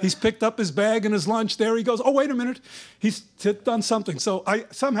job. He's picked up his bag and his lunch. There he goes. Oh, wait a minute. He's done something." So I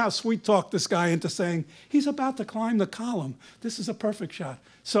somehow sweet-talked this guy into saying, "He's about to climb the column. This is a perfect shot."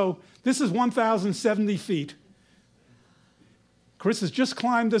 So this is 1,070 feet. Chris has just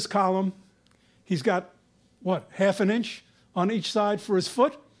climbed this column. He's got, what, half an inch on each side for his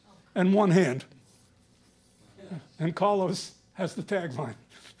foot and 1 hand. And Carlos has the tagline.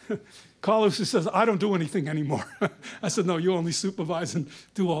 Carlos says, "I don't do anything anymore." I said, "No, you only supervise and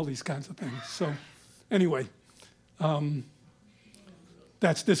do all these kinds of things." So anyway,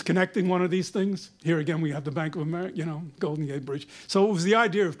 that's disconnecting one of these things. Here again, we have the Bank of America, Golden Gate Bridge. So it was the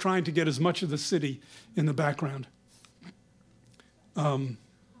idea of trying to get as much of the city in the background.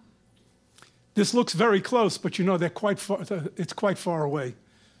 This looks very close, but they're quite far, it's quite far away.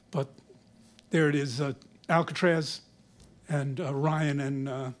 But there it is, Alcatraz and Ryan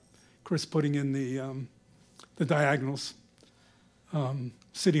and Chris putting in the diagonals.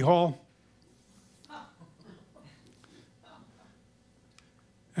 City Hall.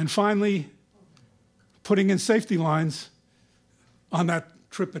 And finally, putting in safety lines on that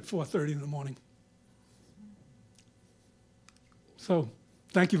trip at 4:30 in the morning. So,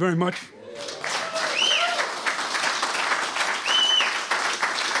 thank you very much.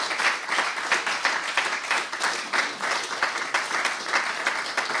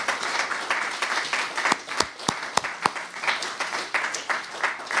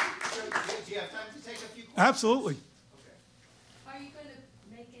 Do you have time to take a few questions? Absolutely. Are you going to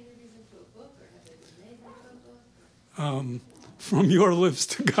make any of these into a book, or have they been made into a book? From your lips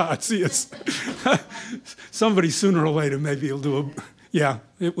to God's ears. Somebody sooner or later maybe will do a, yeah,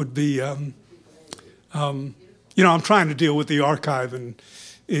 it would be, you know, I'm trying to deal with the archive in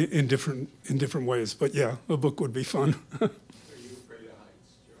different ways, but yeah, a book would be fun. Are you afraid of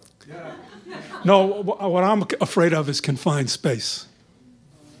heights, Joe? No, what I'm afraid of is confined space.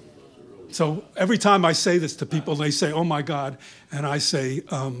 So every time I say this to people, they say, oh my God, and I say,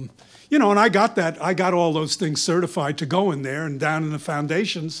 you know, and I got all those things certified to go in there, and down in the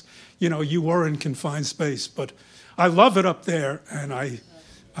foundations, you know, you were in confined space. But I love it up there, and I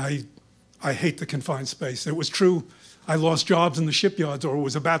hate the confined space. It was true. I lost jobs in the shipyards, or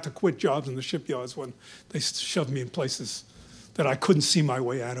was about to quit jobs in the shipyards when they shoved me in places that I couldn't see my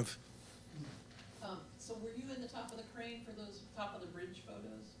way out of. So were you in the top of the crane for those top of the bridge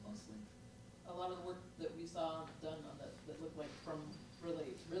photos mostly? A lot of the work that we saw done on that looked like from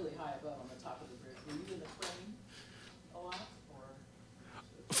really, really high above on the top of the bridge. Were you in the crane a lot, or?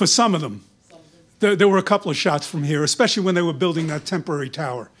 For some of them. Some of them? There were a couple of shots from here, especially when they were building that temporary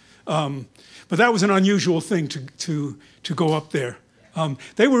tower. But that was an unusual thing to go up there.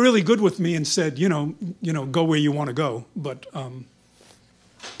 They were really good with me and said, you know, go where you want to go. But Did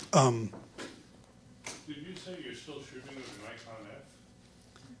you say you're still shooting with an Nikon F?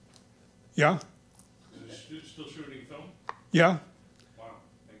 yeah, Is it still shooting film? yeah, Wow.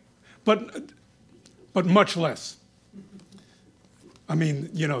 Thank you. but much less. I mean,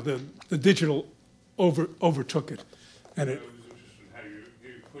 you know, the digital overtook it, and It it. was interesting how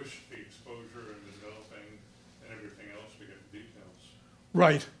you push the exposure and the developing and everything else to get the details.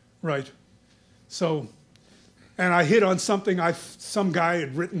 Right, right. So, and I hit on something. Some guy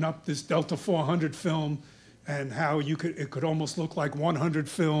had written up this Delta 400 film, and how it could almost look like 100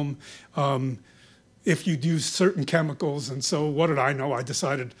 film if you'd use certain chemicals. And so, what did I know? I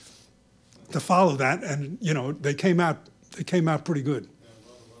decided to follow that, and you know, they came out pretty good. Yeah,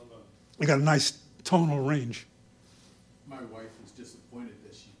 well done. They got a nice tonal range. My wife was disappointed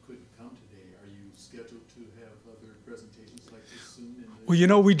that she couldn't come today. Are you scheduled to have other presentations like this soon? Well, you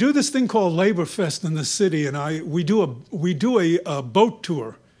know, we do this thing called Labor Fest in the city, and we do a boat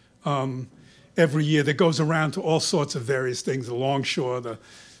tour every year that goes around to all sorts of various things: the Longshore,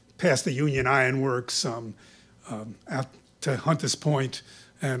 past the Union Iron Works, out to Hunters Point,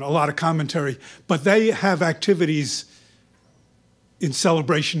 and a lot of commentary. But they have activities in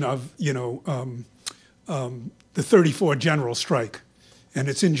celebration of, you know, the 34 General Strike, and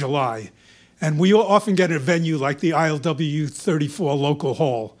it's in July. And we often get a venue like the ILW 34 local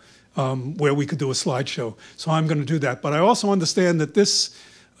hall where we could do a slideshow. So I'm going to do that. But I also understand that this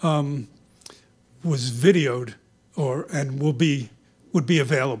was videoed and would be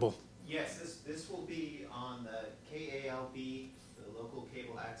available. Yes, this will be on the KALB, the local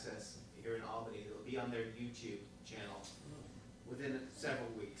cable access here in Albany. It'll be on their YouTube channel within several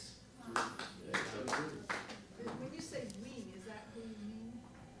weeks. When you say we, is that who you mean?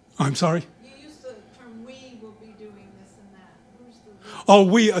 I'm sorry? You used the term we will be doing this and that. Who's the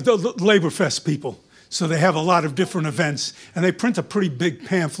we? Oh, the Labor Fest people. So they have a lot of different events, and they print a pretty big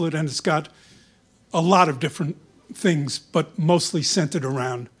pamphlet, and it's got a lot of different things, but mostly centered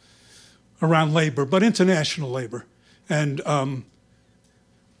around labor, but international labor. And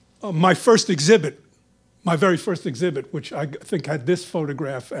my very first exhibit, which I think had this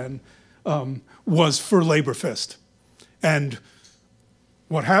photograph, and was for Labor Fest. And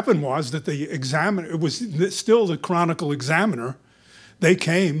what happened was that the Examiner, it was still the Chronicle Examiner, they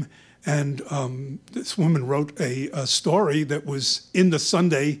came, and this woman wrote a story that was in the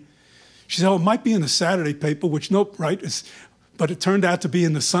Sunday. She said, oh, it might be in the Saturday paper, which, nope, right? But it turned out to be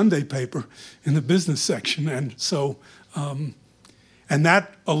in the Sunday paper in the business section. And so, and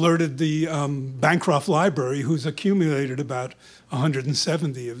that alerted the Bancroft Library, who's accumulated about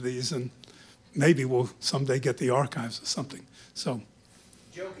 170 of these, and maybe we'll someday get the archives or something. So,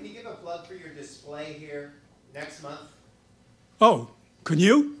 Joe, can you give a plug for your display here next month? oh, Can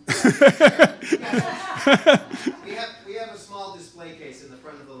you? We have a small display case in the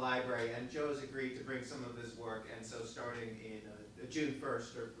front of the library, and Joe's agreed to bring some of his work, and so starting in June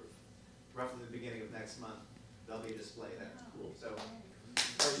 1st, or roughly the beginning of next month, there'll be a display there. Cool. So,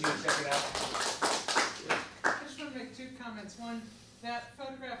 you can check it out. I just want to make two comments. One, that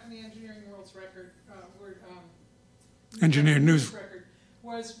photograph in the Engineering World's Record, Engineering News Record,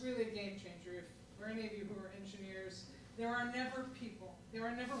 was really a game changer. If for any of you who are engineers, there are never people, there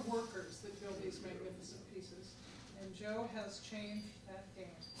are never workers that build these magnificent pieces. And Joe has changed that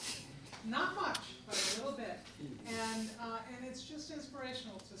game. Not much, but a little bit. And it's just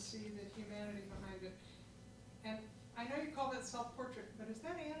inspirational to see the humanity behind it. And I know you call that self-portrait, but is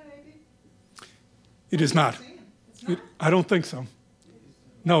that animated? It is not. It's not? I don't think so.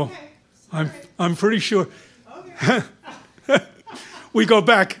 No, Okay. I'm pretty sure. Okay. We go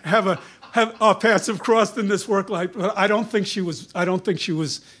back, have our paths have crossed in this work life. But I don't think she was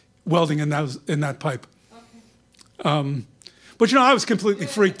welding in that pipe. Okay. But I was completely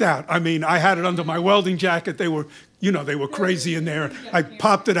freaked out. I mean, I had it under my welding jacket. They were crazy in there. I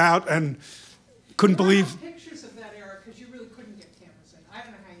popped it out and couldn't believe. There are pictures of that era because you really couldn't get cameras in. I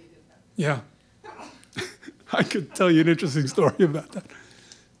don't know how you did that. Yeah. I could tell you an interesting story about that.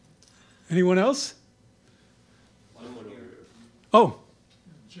 Anyone else? Oh.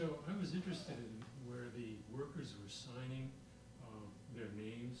 Joe, I was interested in where the workers were signing their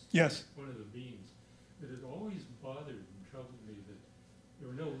names. Yes. One of the beams. But it always bothered and troubled me that there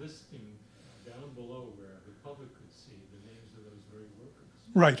were no listing down below where the public could see the names of those very workers.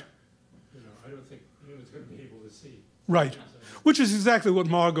 Right. I don't think anyone's going to be able to see. Right. Which is exactly what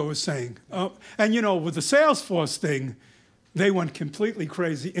Margot was saying. And with the Salesforce thing, they went completely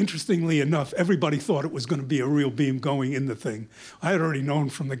crazy. Interestingly enough, everybody thought it was going to be a real beam going in the thing. I had already known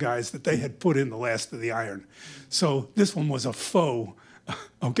from the guys that they had put in the last of the iron. So this one was a faux,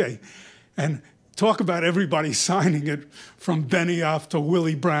 okay? And talk about everybody signing it from Benioff to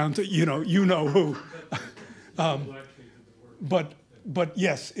Willie Brown to, you know who. But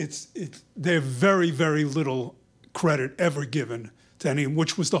yes, there's very, very little credit ever given to any,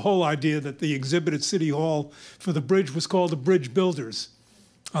 which was the whole idea that the exhibit at City Hall for the bridge was called the Bridge Builders,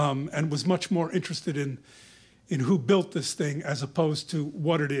 and was much more interested in who built this thing as opposed to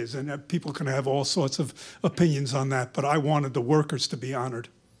what it is. And people can have all sorts of opinions on that, but I wanted the workers to be honored.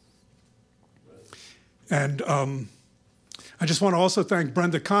 And I just want to also thank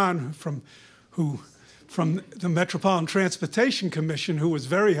Brenda Kahn from the Metropolitan Transportation Commission, who was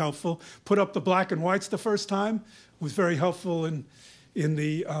very helpful, put up the black and whites the first time, was very helpful in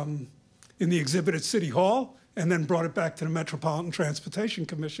the exhibit at City Hall, and then brought it back to the Metropolitan Transportation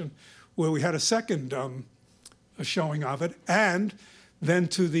Commission, where we had a second a showing of it, and then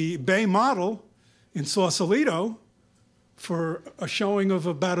to the Bay Model in Sausalito for a showing of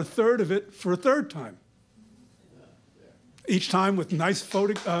about a third of it for a third time. Each time with nice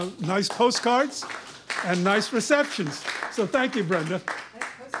postcards and nice receptions. So thank you, Brenda. Nice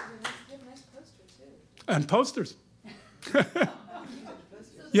poster, too. And posters.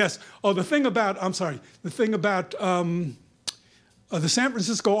 Yes. Oh, the thing about the San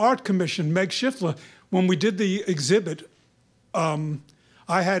Francisco Art Commission, Meg Schiffler, when we did the exhibit, I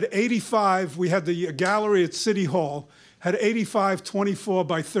had 85, we had the gallery at City Hall, had 85 24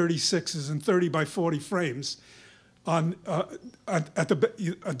 by 36s and 30 by 40 frames on at the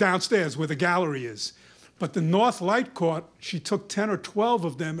downstairs where the gallery is. But the North Light Court, she took 10 or 12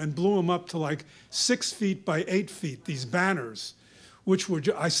 of them and blew them up to like 6 feet by 8 feet, these banners, which were,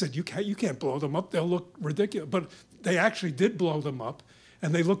 I said, you can't blow them up, they'll look ridiculous. But they actually did blow them up,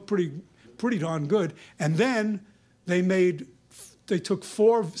 and they looked pretty darn good. And then they took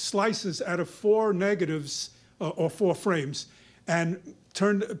 4 slices out of 4 negatives, or 4 frames, and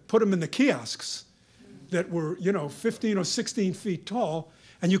put them in the kiosks that were, 15 or 16 feet tall,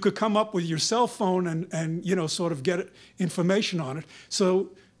 and you could come up with your cell phone and sort of get information on it. So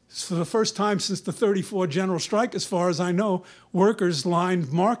for the first time since the '34 general strike, as far as I know, workers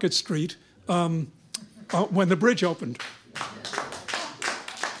lined Market Street when the bridge opened.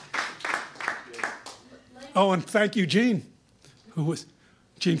 Oh, and thank you, Jean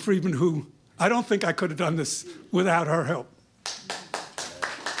Friedman, who I don't think I could have done this without her help.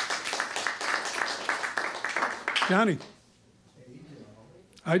 Johnny.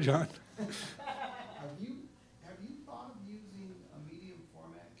 Hi, John. Have you thought of using a medium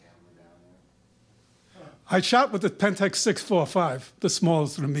format camera down there? I shot with the Pentax 645, the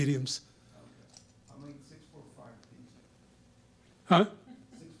smallest of the mediums. Okay. I mean 645 digital. Huh?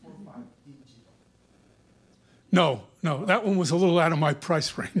 645 digital. No, that one was a little out of my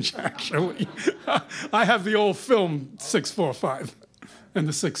price range, actually. I have the old film 645. and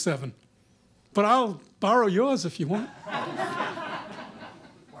the 6.7. But I'll borrow yours if you want.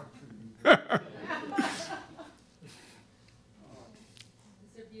 These are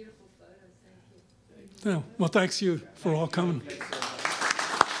beautiful photos, thank you. Yeah, well, thanks you for all coming.